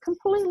 He's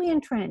completely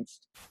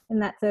entrenched in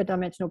that third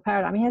dimensional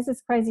paradigm. He has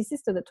this crazy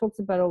sister that talks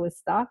about all this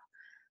stuff,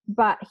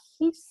 but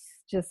he's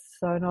just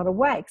so not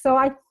awake. So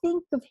I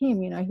think of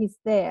him, you know, he's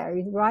there,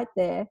 he's right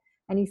there,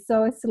 and he's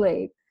so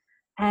asleep.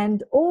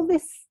 And all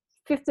this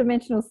fifth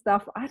dimensional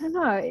stuff, I don't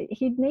know,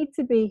 he needs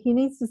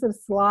to sort of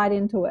slide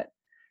into it.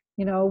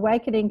 You know,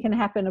 awakening can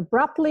happen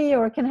abruptly,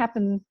 or it can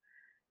happen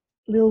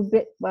little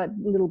bit by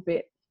little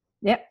bit.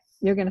 Yep,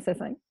 you're going to say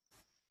something.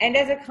 And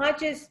as a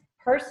conscious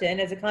person,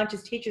 as a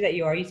conscious teacher that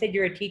you are, you said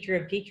you're a teacher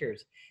of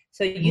teachers.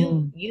 So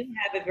you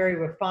have a very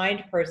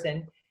refined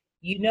person.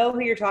 You know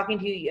who you're talking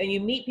to, and you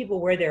meet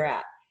people where they're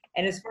at.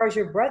 And as far as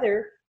your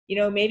brother, you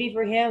know, maybe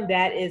for him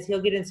that is,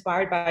 he'll get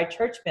inspired by a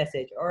church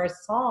message or a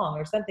song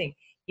or something.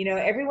 You know,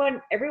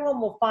 everyone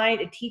will find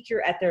a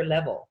teacher at their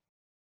level.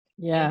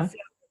 Yeah. So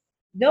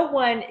no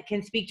one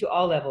can speak to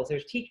all levels.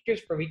 There's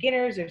teachers for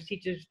beginners. There's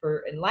teachers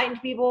for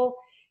enlightened people.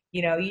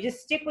 You know, you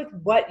just stick with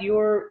what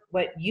you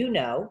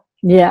know.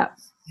 Yeah.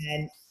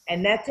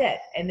 And that's it.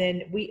 And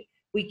then we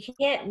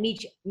can't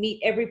meet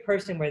every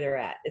person where they're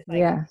at. It's like,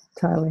 yeah,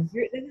 totally.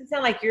 It doesn't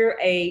sound like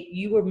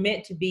you were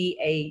meant to be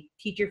a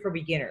teacher for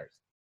beginners.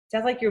 It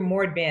sounds like you're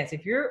more advanced.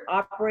 If you're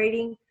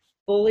operating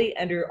fully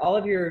under all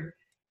of your,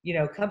 you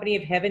know, company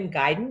of heaven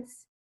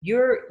guidance,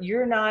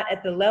 you're not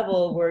at the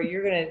level where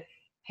you're gonna,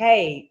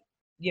 hey,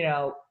 you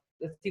know,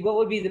 let's see, what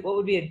would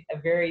be a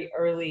very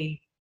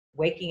early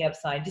waking up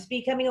sign? Just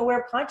becoming aware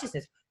of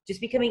consciousness,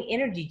 just becoming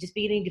energy, just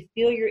beginning to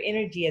feel your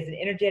energy as an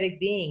energetic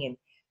being. And,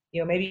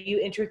 you know, maybe you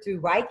enter through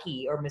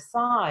Reiki or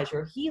massage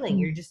or healing.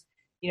 You're just,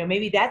 you know,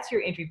 maybe that's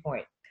your entry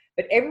point.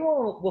 But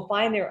everyone will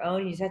find their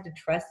own. You just have to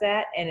trust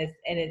that. And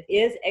it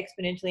is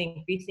exponentially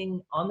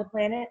increasing on the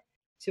planet.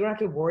 So you don't have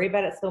to worry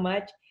about it so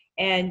much.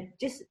 And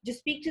just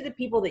speak to the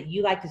people that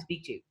you like to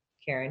speak to,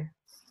 Karen.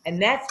 And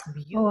that's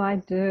beautiful. Oh, I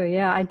do.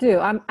 Yeah, I do.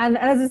 And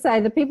as I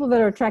say, the people that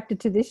are attracted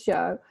to this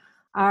show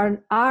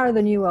are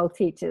the New World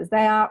teachers.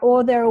 They're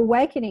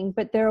awakening,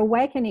 but their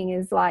awakening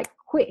is like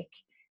quick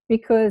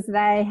because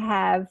they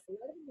have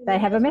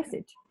a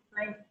message.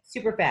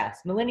 Super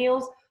fast.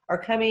 Millennials are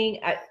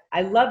coming.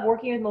 I love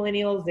working with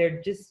millennials.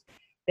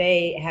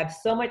 They have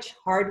so much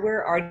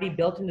hardware already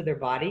built into their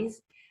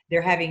bodies.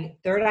 They're having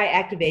third eye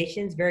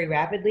activations very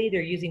rapidly.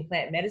 They're using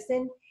plant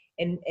medicine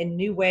in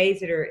new ways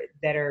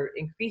that are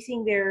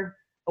increasing their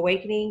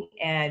awakening.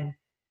 And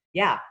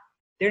yeah,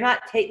 they're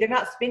not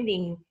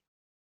spending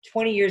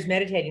 20 years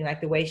meditating like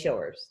the way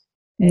showers.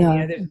 And, no,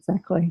 you know,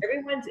 exactly.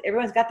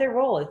 Everyone's got their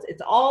role.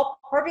 It's all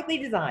perfectly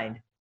designed.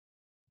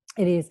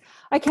 It is.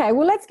 Okay,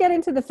 well, let's get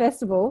into the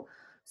festival.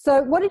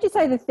 So what did you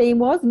say the theme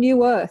was?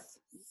 New Earth.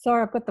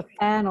 Sorry, I've got the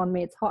fan on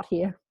me. It's hot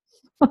here.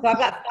 So I've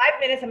got 5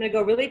 minutes. I'm going to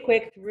go really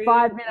quick through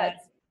 5 minutes.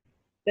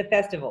 The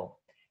festival.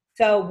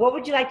 So what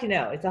would you like to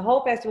know? It's a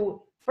whole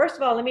festival. First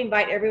of all, let me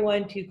invite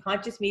everyone to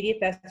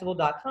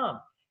consciousmediafestival.com.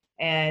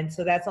 And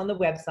so that's on the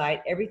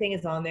website. Everything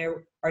is on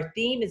there. Our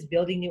theme is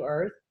Building New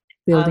Earth.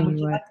 Would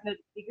you like to know the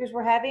speakers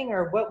we're having,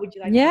 or what would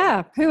you like to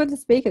know? Who are the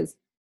speakers?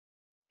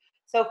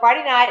 So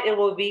Friday night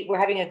we're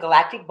having a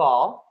galactic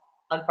ball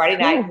on Friday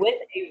night with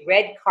a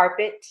red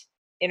carpet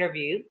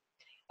interview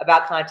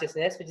about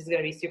consciousness, which is going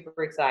to be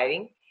super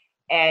exciting.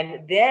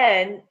 And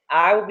then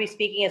I will be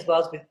speaking as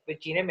well as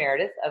with Gina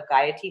Meredith of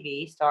Gaia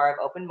TV, star of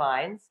Open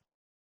Minds.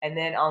 And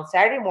then on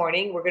Saturday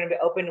morning, we're going to be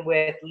open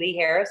with Lee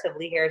Harris of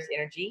Lee Harris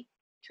Energy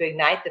to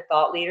ignite the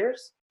thought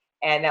leaders.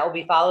 And that will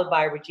be followed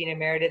by Regina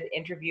Meredith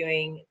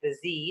interviewing the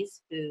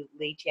Z's, who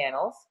Lee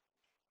channels.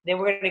 Then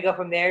we're going to go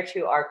from there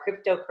to our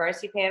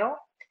cryptocurrency panel.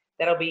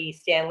 That'll be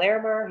Stan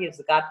Larimer. He was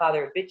the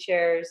godfather of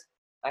BitShares.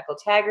 Michael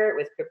Taggart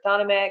with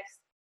Cryptonomics.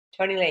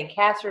 Tony Lane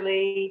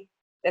Casserly.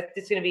 That's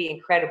just going to be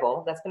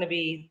incredible. That's going to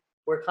be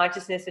where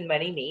consciousness and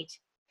money meet.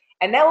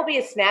 And that will be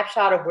a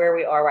snapshot of where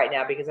we are right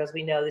now, because as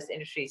we know, this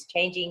industry is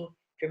changing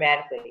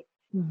dramatically.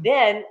 Mm-hmm.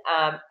 Then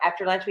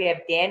after lunch, we have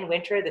Dan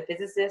Winter, the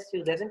physicist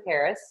who lives in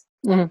Paris.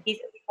 Mm-hmm. He's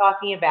going to be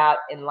talking about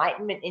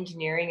enlightenment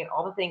engineering and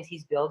all the things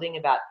he's building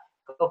about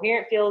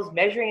coherent fields,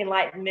 measuring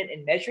enlightenment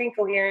and measuring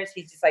coherence.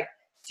 He's just like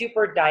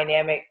super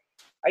dynamic.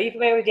 Are you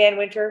familiar with Dan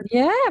Winter?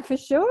 Yeah, for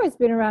sure. He's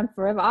been around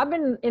forever. I've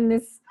been in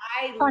this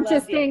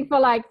conscious thing for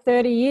like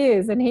 30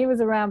 years, and he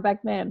was around back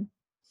then.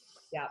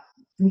 Yeah.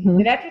 Mm-hmm.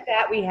 Then after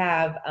that, we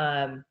have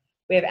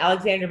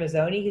Alexander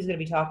Mazzoni, who's going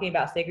to be talking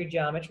about sacred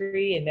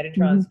geometry and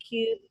Metatron's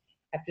cube.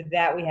 After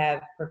that, we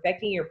have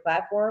perfecting your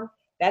platform.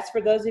 That's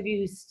for those of you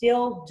who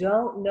still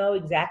don't know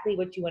exactly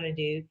what you want to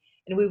do.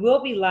 And we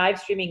will be live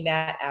streaming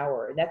that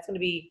hour. And that's going to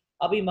be,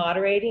 I'll be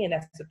moderating, and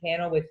that's a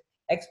panel with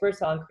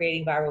experts on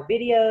creating viral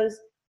videos,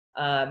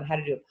 how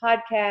to do a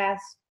podcast,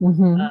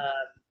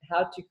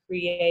 how to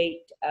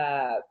create,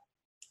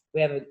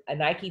 we have a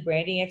Nike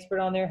branding expert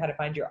on there, how to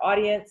find your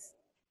audience.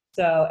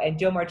 So, and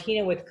Joe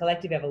Martino with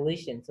Collective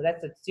Evolution. So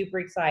that's a super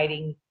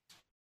exciting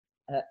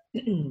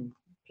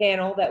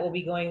panel that will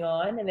be going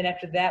on. And then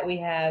after that, we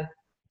have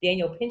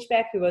Daniel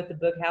Pinchbeck, who wrote the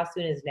book How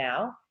Soon Is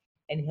Now,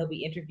 and he'll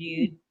be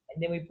interviewed.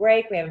 And then we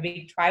break. We have a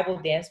big tribal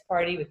dance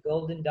party with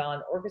Golden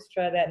Dawn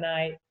Orchestra that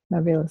night.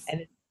 Fabulous.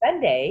 And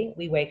Sunday,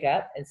 we wake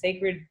up and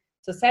sacred.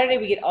 So Saturday,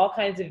 we get all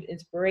kinds of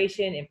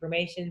inspiration,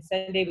 information.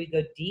 Sunday, we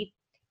go deep.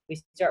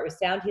 We start with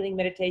sound healing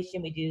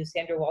meditation. We do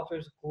Sandra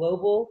Walter's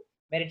global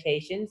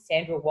meditation.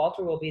 Sandra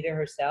Walter will be there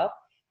herself.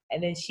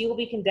 And then she will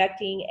be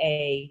conducting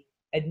a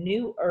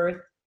new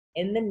earth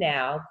in the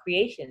now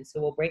creation.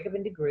 So we'll break up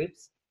into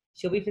groups.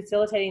 She'll be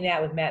facilitating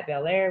that with Matt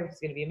Belair, which is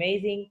going to be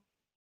amazing.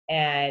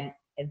 And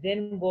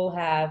then we'll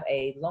have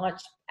a launch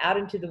out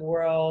into the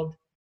world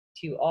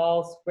to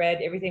all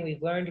spread everything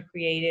we've learned to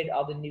create it,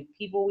 all the new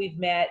people we've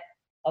met,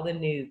 all the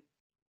new,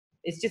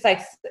 it's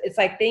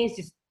like things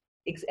just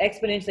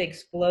exponentially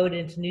explode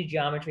into new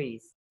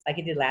geometries like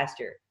it did last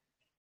year.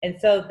 And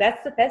so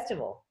that's the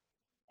festival.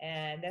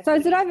 And that's so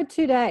is it over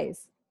 2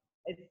 days?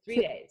 It's 3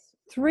 days.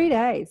 3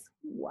 days.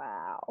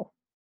 Wow.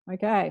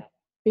 Okay.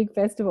 Big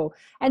festival.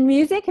 And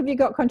music, have you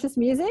got conscious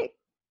music?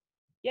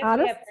 Yes,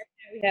 artists?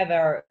 we have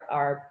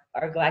our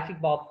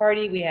Galactic Ball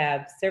party. We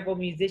have several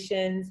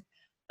musicians.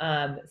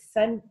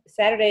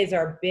 Saturday is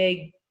our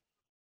big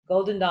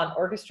Golden Dawn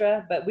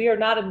Orchestra, but we are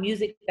not a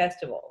music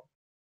festival.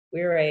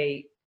 We're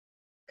a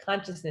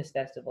consciousness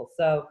festival.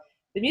 So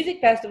the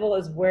music festival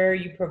is where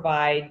you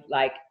provide,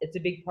 like, it's a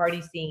big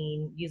party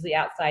scene, usually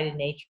outside in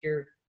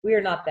nature. We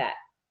are not that.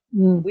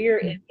 We're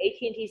in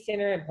AT&T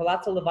Center in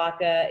Palazzo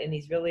Lavaca in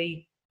these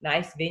really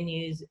nice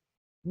venues,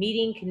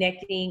 meeting,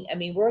 connecting. I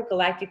mean, we're a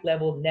galactic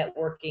level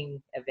networking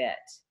event.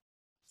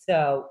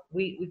 So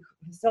we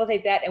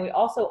facilitate that. And we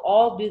also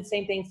all do the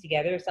same things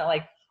together. It's not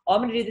like, oh,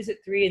 I'm going to do this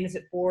at 3 and this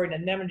at 4, and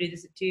then I'm going to do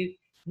this at 2.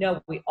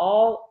 No,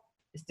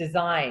 it's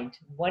designed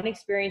one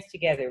experience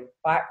together.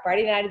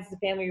 Friday night is the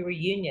family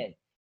reunion.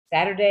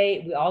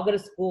 Saturday, we all go to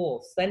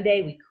school.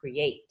 Sunday, we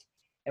create.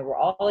 And we're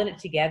all in it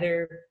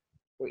together.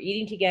 We're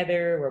eating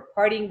together. We're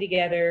partying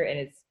together. And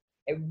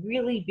it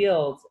really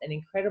builds an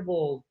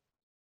incredible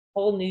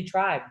whole new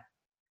tribe.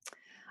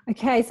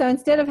 Okay, so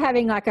instead of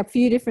having like a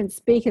few different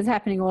speakers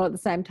happening all at the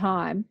same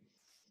time,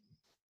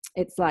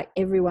 it's like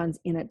everyone's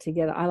in it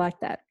together. I like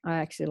that. I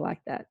actually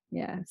like that.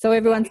 Yeah. So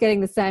everyone's getting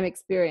the same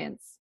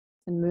experience.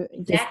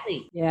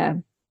 Exactly. Yeah.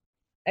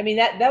 I mean,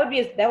 that would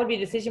be a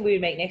decision we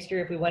would make next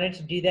year if we wanted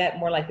to do that,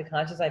 more like the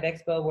Conscious Life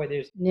Expo, where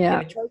there's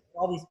a choice of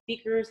all these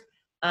speakers.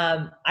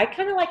 I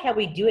kind of like how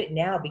we do it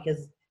now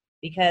because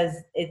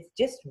it's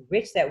just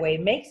rich that way.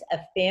 It makes a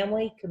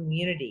family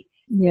community.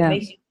 Yeah. It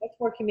makes you much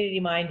more community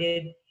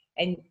minded,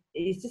 and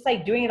it's just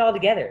like doing it all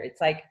together.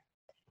 It's like,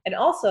 and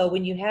also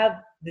when you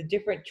have the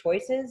different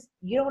choices,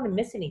 you don't want to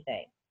miss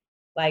anything.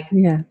 Like,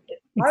 it's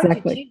hard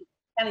to choose.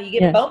 Kind of, you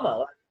get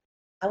FOMO.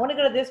 I want to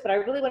go to this, but I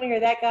really want to hear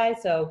that guy.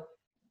 So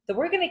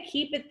we're going to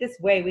keep it this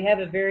way. We have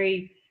a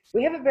very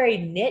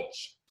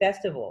niche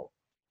festival,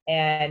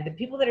 and the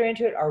people that are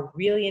into it are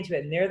really into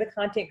it, and they're the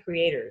content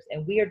creators,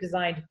 and we are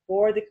designed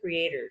for the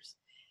creators.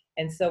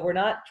 And so we're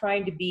not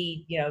trying to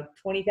be,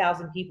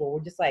 20,000 people.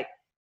 We're just like,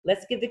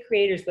 let's give the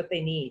creators what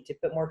they need to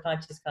put more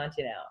conscious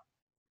content out.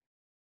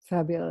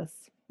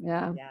 Fabulous.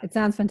 Yeah. It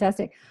sounds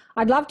fantastic.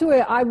 I'd love to.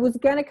 I was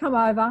going to come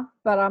over,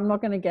 but I'm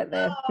not going to get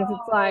there because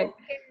it's like,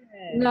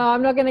 No,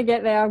 I'm not going to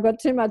get there. I've got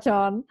too much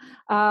on.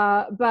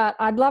 But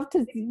I'd love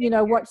to,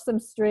 watch some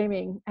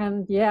streaming.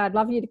 And yeah, I'd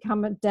love you to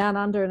come down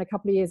under in a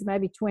couple of years,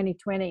 maybe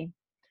 2020.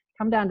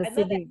 Come down to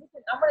Sydney.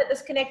 I'm going to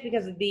disconnect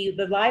because of the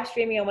live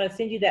streaming. I want to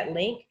send you that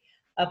link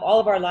of all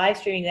of our live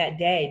streaming that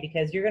day,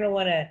 because you're going to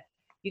want to,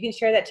 you can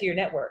share that to your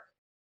network.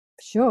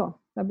 Sure.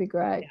 That'd be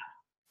great.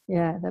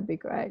 Yeah, that'd be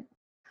great.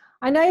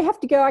 I know you have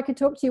to go. I could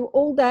talk to you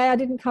all day. I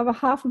didn't cover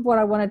half of what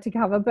I wanted to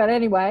cover, but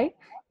anyway,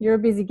 you're a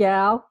busy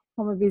gal.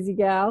 I'm a busy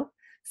gal.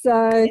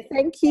 So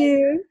thank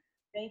you.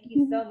 Thank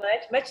you so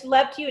much. Much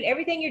love to you and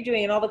everything you're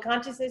doing and all the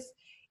consciousness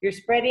you're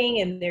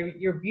spreading and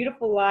your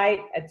beautiful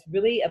light. It's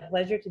really a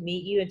pleasure to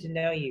meet you and to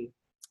know you.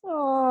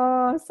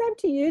 Oh, same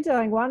to you,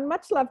 darling one.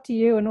 Much love to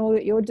you and all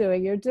that you're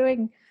doing. You're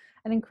doing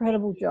an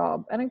incredible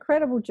job.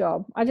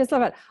 I just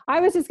love it. I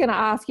was just going to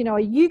ask, are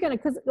you going to,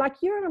 because like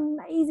you're an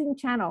amazing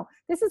channel.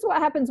 This is what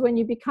happens when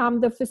you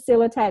become the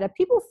facilitator.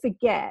 People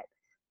forget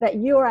that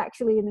you're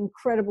actually an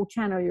incredible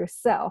channel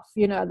yourself,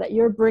 that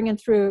you're bringing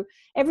through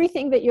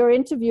everything that you're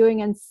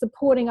interviewing and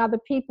supporting other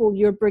people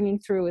you're bringing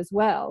through as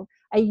well.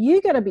 Are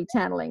you going to be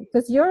channeling?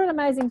 Because you're an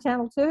amazing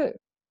channel too.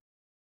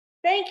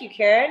 Thank you,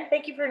 Karen.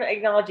 Thank you for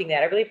acknowledging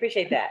that. I really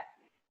appreciate that.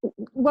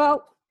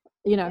 Well,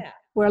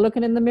 we're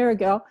looking in the mirror,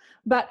 girl.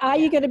 But are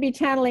you going to be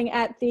channeling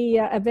at the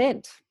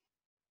event?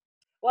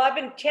 Well, I've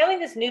been channeling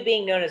this new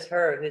being known as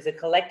Her, who's a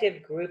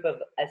collective group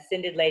of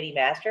ascended lady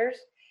masters.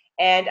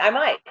 And I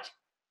might.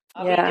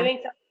 I'll be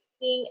doing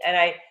something,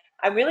 and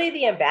I'm really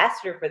the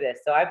ambassador for this.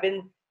 So I've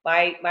been,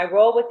 my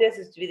role with this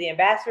is to be the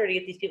ambassador, to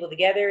get these people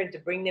together and to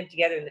bring them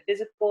together in the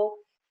physical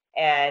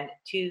and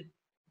to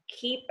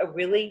keep a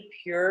really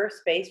pure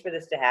space for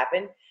this to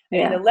happen. I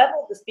mean, the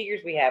level of the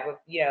speakers we have,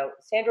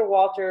 Sandra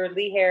Walter,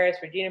 Lee Harris,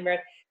 Regina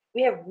Meredith,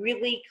 we have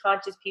really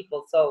conscious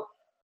people. So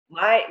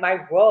my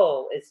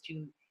role is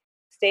to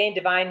stay in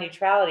divine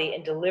neutrality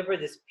and deliver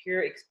this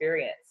pure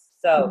experience.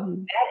 So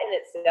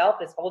that in itself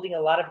is holding a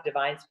lot of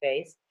divine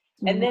space.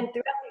 And then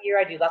throughout the year,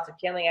 I do lots of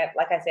channeling.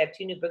 Like I said, I have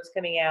 2 new books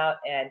coming out,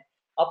 and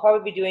I'll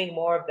probably be doing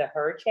more of the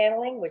Her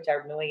channeling, which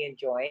I'm really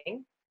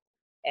enjoying.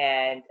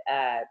 And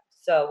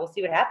so we'll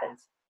see what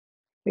happens.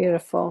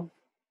 Beautiful.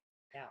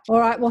 Yeah. All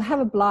right, we'll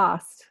have a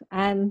blast.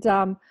 And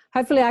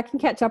hopefully I can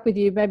catch up with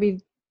you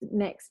maybe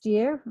next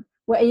year.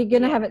 Well, are you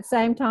going to have it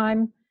same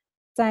time,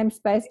 same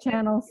space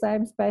channel,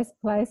 same space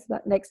place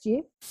next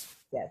year?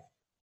 Yes.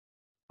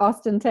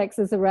 Austin,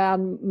 Texas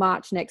around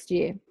March next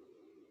year.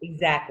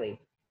 Exactly.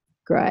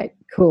 Great.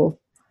 Cool.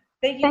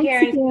 Thank you,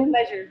 Karen. It's been a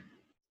pleasure.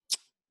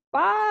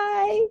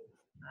 Bye.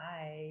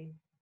 Bye.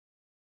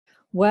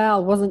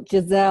 Well, wasn't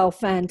Giselle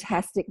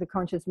fantastic? The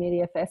Conscious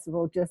Media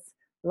Festival, just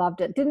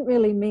loved it. Didn't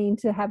really mean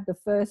to have the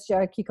first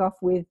show kick off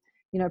with,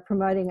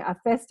 promoting a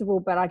festival,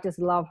 but I just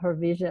love her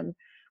vision.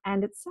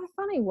 And it's so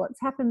funny what's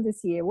happened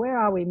this year. Where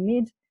are we?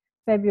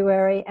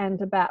 Mid-February, and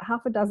about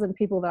half a dozen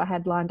people that I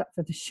had lined up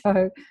for the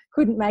show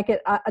couldn't make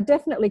it.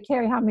 Definitely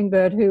Kerry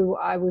Hummingbird, who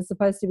I was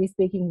supposed to be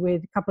speaking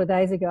with a couple of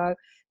days ago.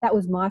 That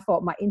was my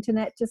fault. My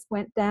internet just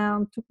went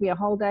down. Took me a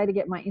whole day to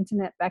get my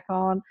internet back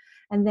on.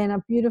 And then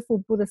a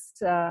beautiful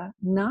Buddhist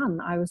nun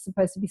I was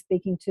supposed to be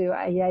speaking to,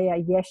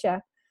 Ayaya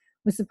Yesha,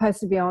 was supposed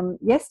to be on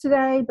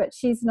yesterday, but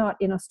she's not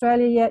in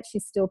Australia yet.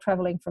 She's still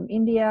traveling from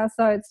India.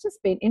 So it's just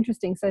been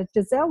interesting. So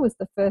Giselle was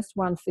the first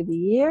one for the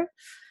year.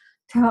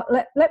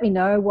 Let me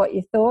know what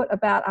you thought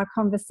about our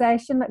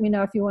conversation. Let me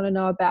know if you want to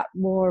know about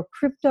more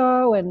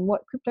crypto and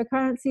what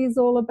cryptocurrency is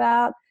all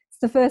about. It's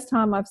the first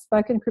time I've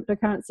spoken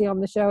cryptocurrency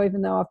on the show,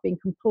 even though I've been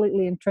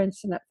completely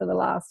entrenched in it for the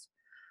last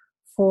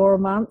 4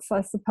 months,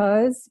 I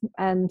suppose,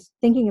 and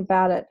thinking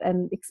about it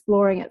and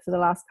exploring it for the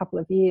last couple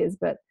of years,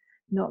 but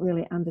not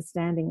really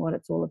understanding what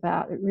it's all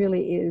about. It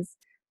really is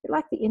a bit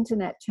like the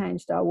internet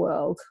changed our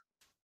world.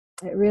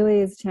 It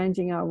really is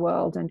changing our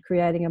world and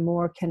creating a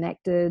more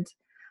connected,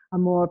 a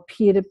more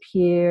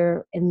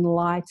peer-to-peer,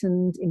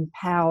 enlightened,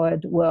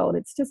 empowered world.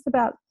 It's just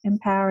about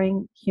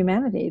empowering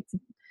humanity. It's,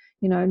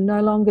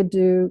 no longer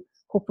do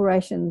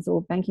corporations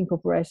or banking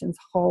corporations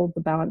hold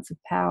the balance of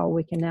power.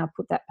 We can now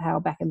put that power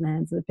back in the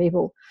hands of the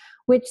people,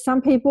 which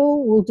some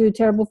people will do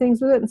terrible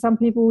things with it and some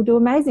people will do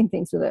amazing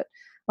things with it.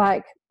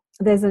 Like,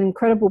 there's an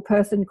incredible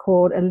person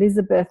called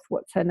Elizabeth,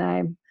 what's her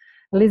name?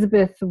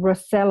 Elizabeth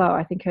Rossello,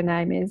 I think her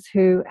name is,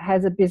 who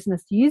has a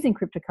business using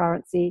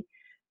cryptocurrency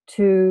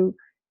to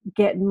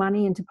get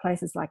money into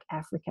places like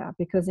Africa,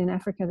 because in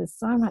Africa there's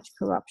so much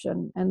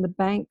corruption and the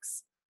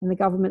banks and the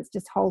governments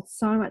just hold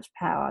so much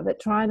power that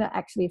trying to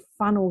actually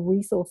funnel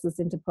resources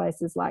into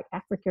places like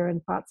Africa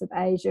and parts of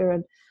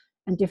Asia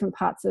and different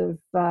parts of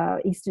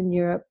Eastern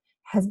Europe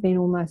has been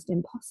almost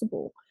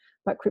impossible.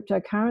 But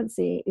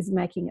cryptocurrency is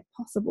making it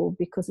possible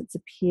because it's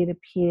a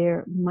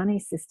peer-to-peer money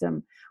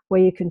system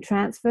where you can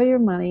transfer your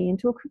money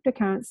into a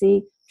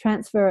cryptocurrency,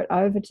 transfer it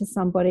over to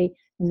somebody,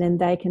 and then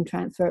they can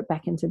transfer it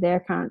back into their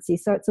currency.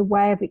 So it's a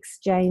way of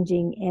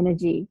exchanging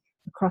energy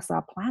across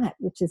our planet,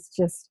 which is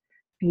just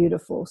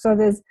beautiful. So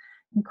there's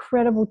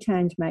incredible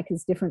change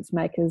makers, difference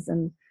makers,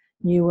 and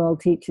New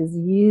World teachers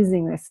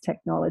using this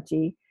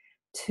technology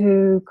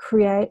to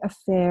create a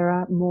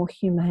fairer, more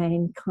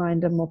humane,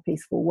 kinder, more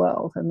peaceful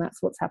world. And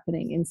that's what's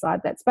happening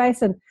inside that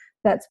space. And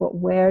that's what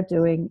we're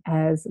doing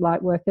as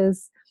light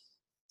workers,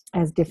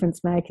 as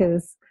difference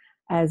makers,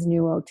 as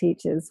New World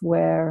teachers,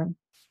 where,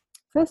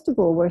 first of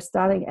all, we're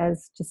starting,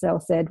 as Giselle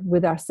said,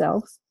 with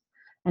ourselves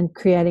and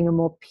creating a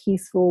more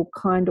peaceful,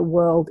 kinder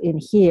world in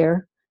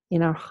here,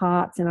 in our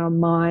hearts, in our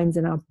minds,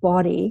 in our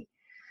body.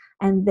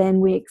 And then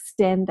we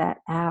extend that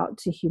out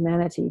to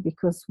humanity,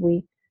 because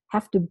we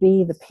have to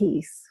be the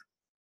peace.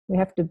 We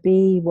have to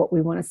be what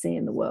we want to see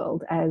in the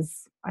world,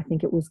 as I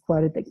think it was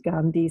quoted that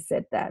Gandhi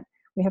said that.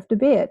 We have to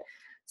be it.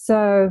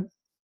 So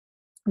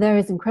there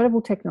is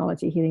incredible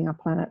technology hitting our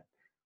planet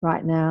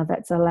right now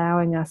that's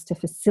allowing us to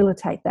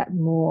facilitate that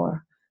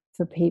more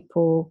for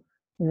people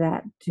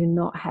that do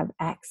not have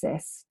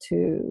access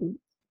to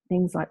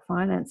things like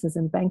finances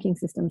and banking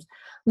systems. It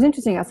was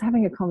interesting. I was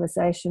having a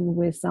conversation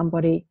with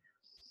somebody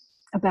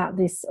about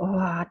this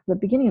at the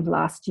beginning of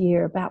last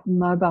year about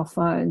mobile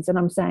phones. And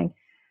I'm saying,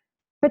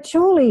 but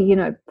surely,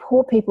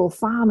 poor people,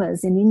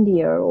 farmers in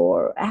India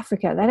or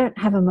Africa, they don't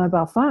have a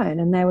mobile phone.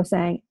 And they were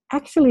saying,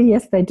 actually,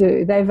 yes, they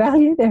do. They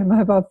value their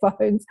mobile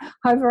phones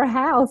over a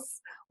house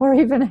or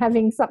even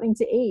having something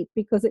to eat,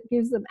 because it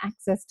gives them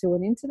access to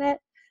an internet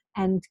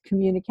and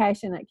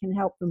communication that can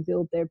help them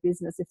build their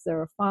business if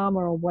they're a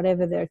farmer or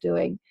whatever they're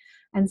doing.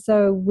 And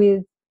so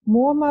with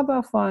more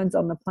mobile phones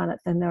on the planet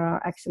than there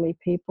are actually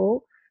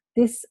people,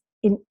 this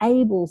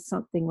enables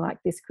something like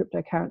this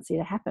cryptocurrency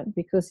to happen,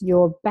 because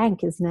your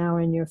bank is now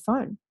in your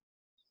phone.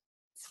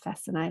 It's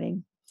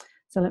fascinating.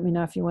 So let me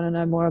know if you want to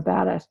know more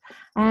about it.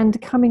 And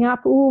coming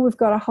up, we've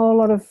got a whole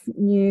lot of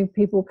new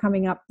people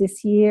coming up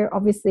this year.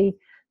 Obviously,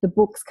 the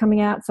book's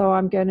coming out, so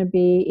I'm going to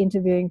be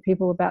interviewing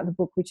people about the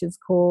book, which is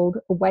called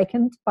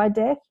Awakened by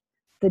Death,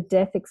 the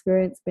death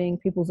experience being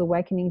people's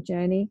awakening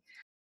journey.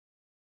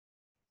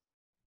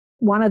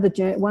 One of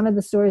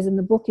the stories in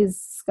the book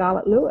is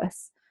Scarlett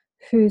Lewis,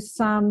 whose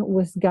son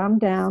was gunned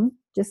down,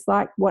 just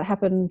like what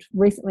happened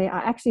recently. I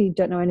actually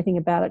don't know anything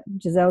about it.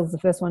 Giselle's the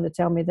first one to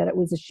tell me that it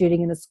was a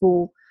shooting in a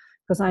school,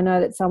 because I know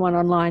that someone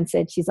online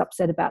said she's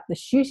upset about the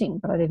shooting,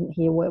 but I didn't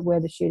hear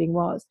where the shooting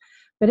was.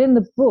 But in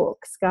the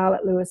book,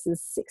 Scarlett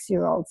Lewis's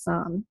 6-year-old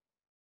son,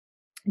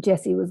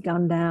 Jesse, was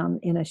gunned down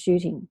in a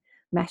shooting,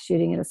 mass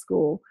shooting in a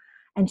school.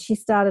 And she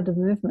started a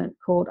movement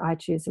called I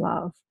Choose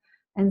Love.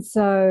 And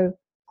so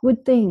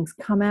good things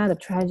come out of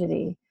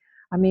tragedy.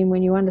 I mean,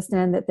 when you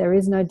understand that there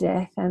is no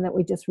death and that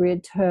we just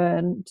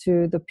return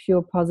to the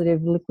pure,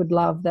 positive, liquid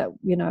love that,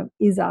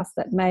 is us,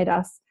 that made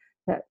us,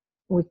 that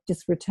we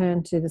just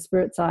return to the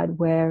spirit side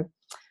where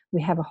we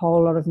have a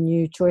whole lot of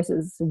new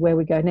choices where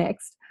we go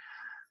next,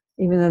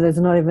 even though there's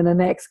not even a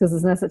next, because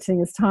there's no such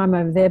thing as time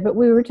over there, but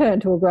we return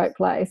to a great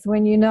place.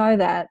 When you know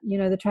that,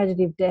 the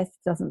tragedy of death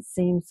doesn't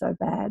seem so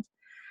bad.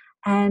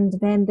 And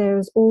then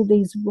there's all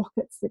these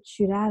rockets that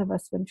shoot out of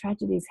us when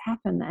tragedies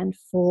happen. And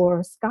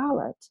for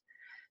Scarlett,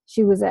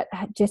 she was at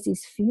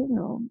Jesse's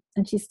funeral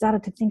and she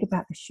started to think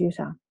about the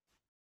shooter.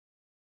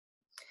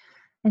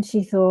 And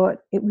she thought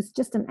it was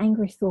just an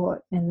angry thought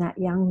in that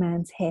young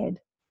man's head,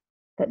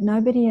 that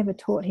nobody ever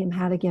taught him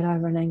how to get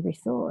over an angry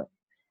thought.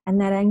 And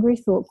that angry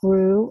thought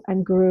grew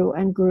and grew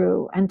and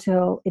grew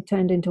until it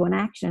turned into an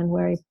action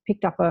where he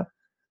picked up a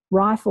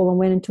rifle and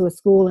went into a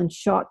school and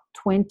shot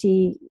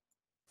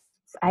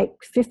 28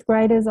 fifth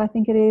graders, I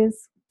think it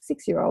is,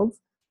 6-year-olds,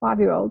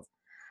 5-year-olds,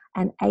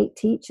 and 8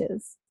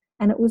 teachers.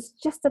 And it was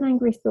just an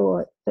angry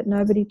thought, but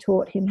nobody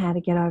taught him how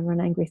to get over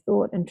an angry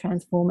thought and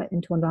transform it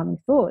into a loving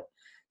thought.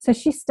 So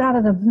she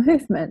started a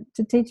movement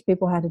to teach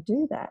people how to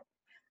do that,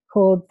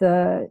 called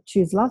the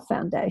Choose Love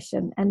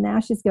Foundation. And now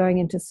she's going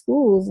into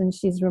schools and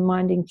she's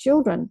reminding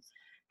children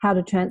how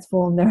to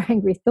transform their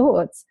angry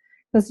thoughts.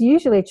 Because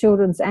usually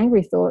children's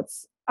angry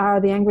thoughts are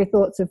the angry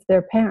thoughts of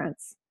their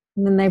parents.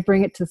 And then they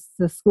bring it to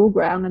the school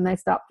ground and they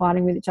start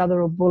fighting with each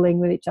other or bullying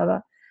with each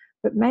other.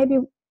 But maybe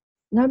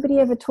nobody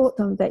ever taught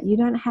them that you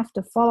don't have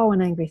to follow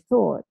an angry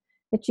thought,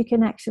 that you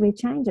can actually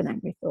change an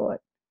angry thought.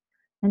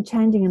 And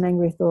changing an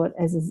angry thought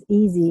is as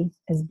easy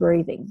as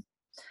breathing.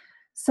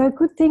 So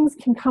good things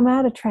can come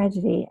out of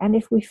tragedy. And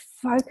if we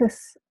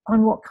focus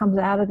on what comes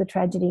out of the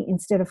tragedy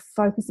instead of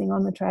focusing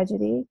on the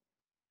tragedy,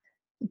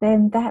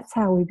 then that's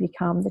how we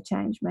become the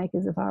change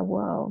makers of our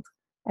world.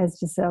 As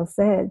Giselle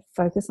said,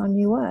 focus on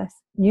New Earth.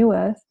 New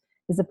Earth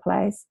is a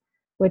place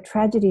where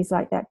tragedies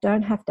like that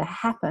don't have to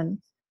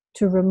happen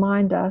to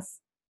remind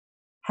us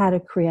how to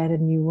create a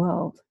new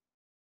world.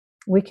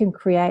 We can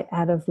create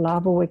out of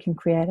love or we can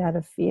create out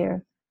of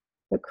fear.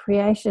 But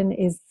creation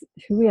is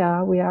who we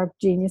are. We are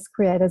genius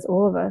creators,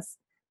 all of us.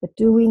 But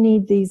do we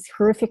need these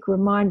horrific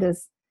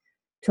reminders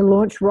to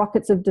launch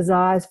rockets of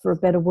desires for a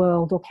better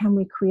world? Or can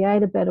we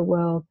create a better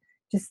world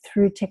just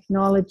through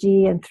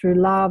technology and through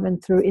love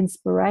and through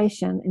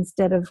inspiration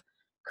instead of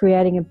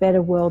creating a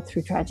better world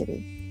through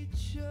tragedy?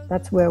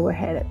 That's where we're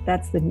headed.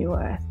 That's the new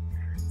Earth.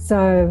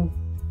 So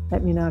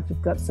let me know if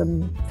you've got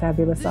some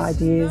fabulous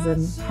ideas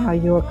and how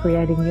you're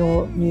creating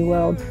your new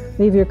world.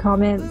 Leave your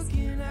comments.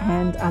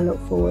 And I look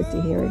forward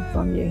to hearing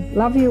from you.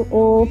 Love you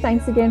all.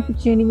 Thanks again for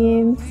tuning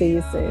in. See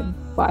you soon.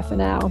 Bye for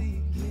now.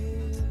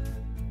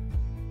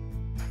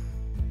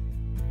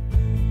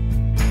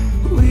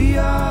 We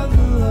are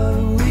the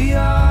love, we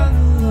are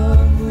the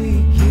love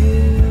we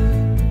give.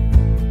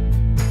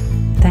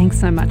 Thanks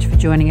so much for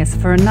joining us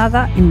for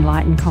another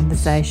enlightened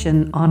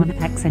conversation on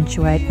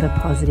Accentuate the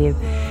Positive.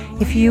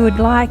 If you would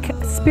like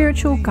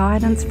spiritual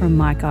guidance from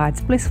my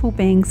guides, blissful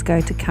beings,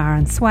 go to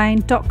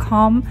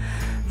karenswain.com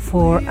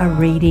for a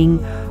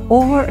reading,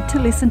 or to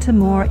listen to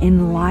more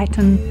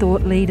enlightened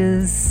thought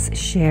leaders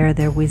share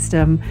their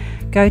wisdom.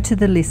 Go to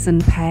the listen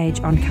page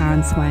on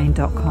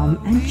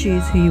karenswain.com and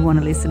choose who you want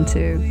to listen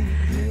to.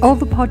 All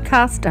the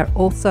podcasts are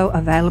also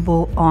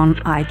available on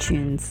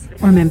iTunes.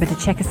 Remember to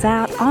check us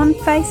out on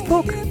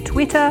Facebook,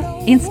 Twitter,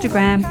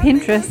 Instagram,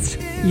 Pinterest,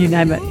 you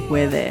name it,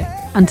 we're there.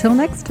 Until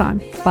next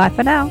time, bye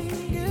for now.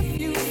 If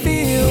you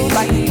feel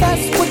like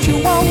that's what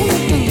you want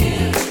to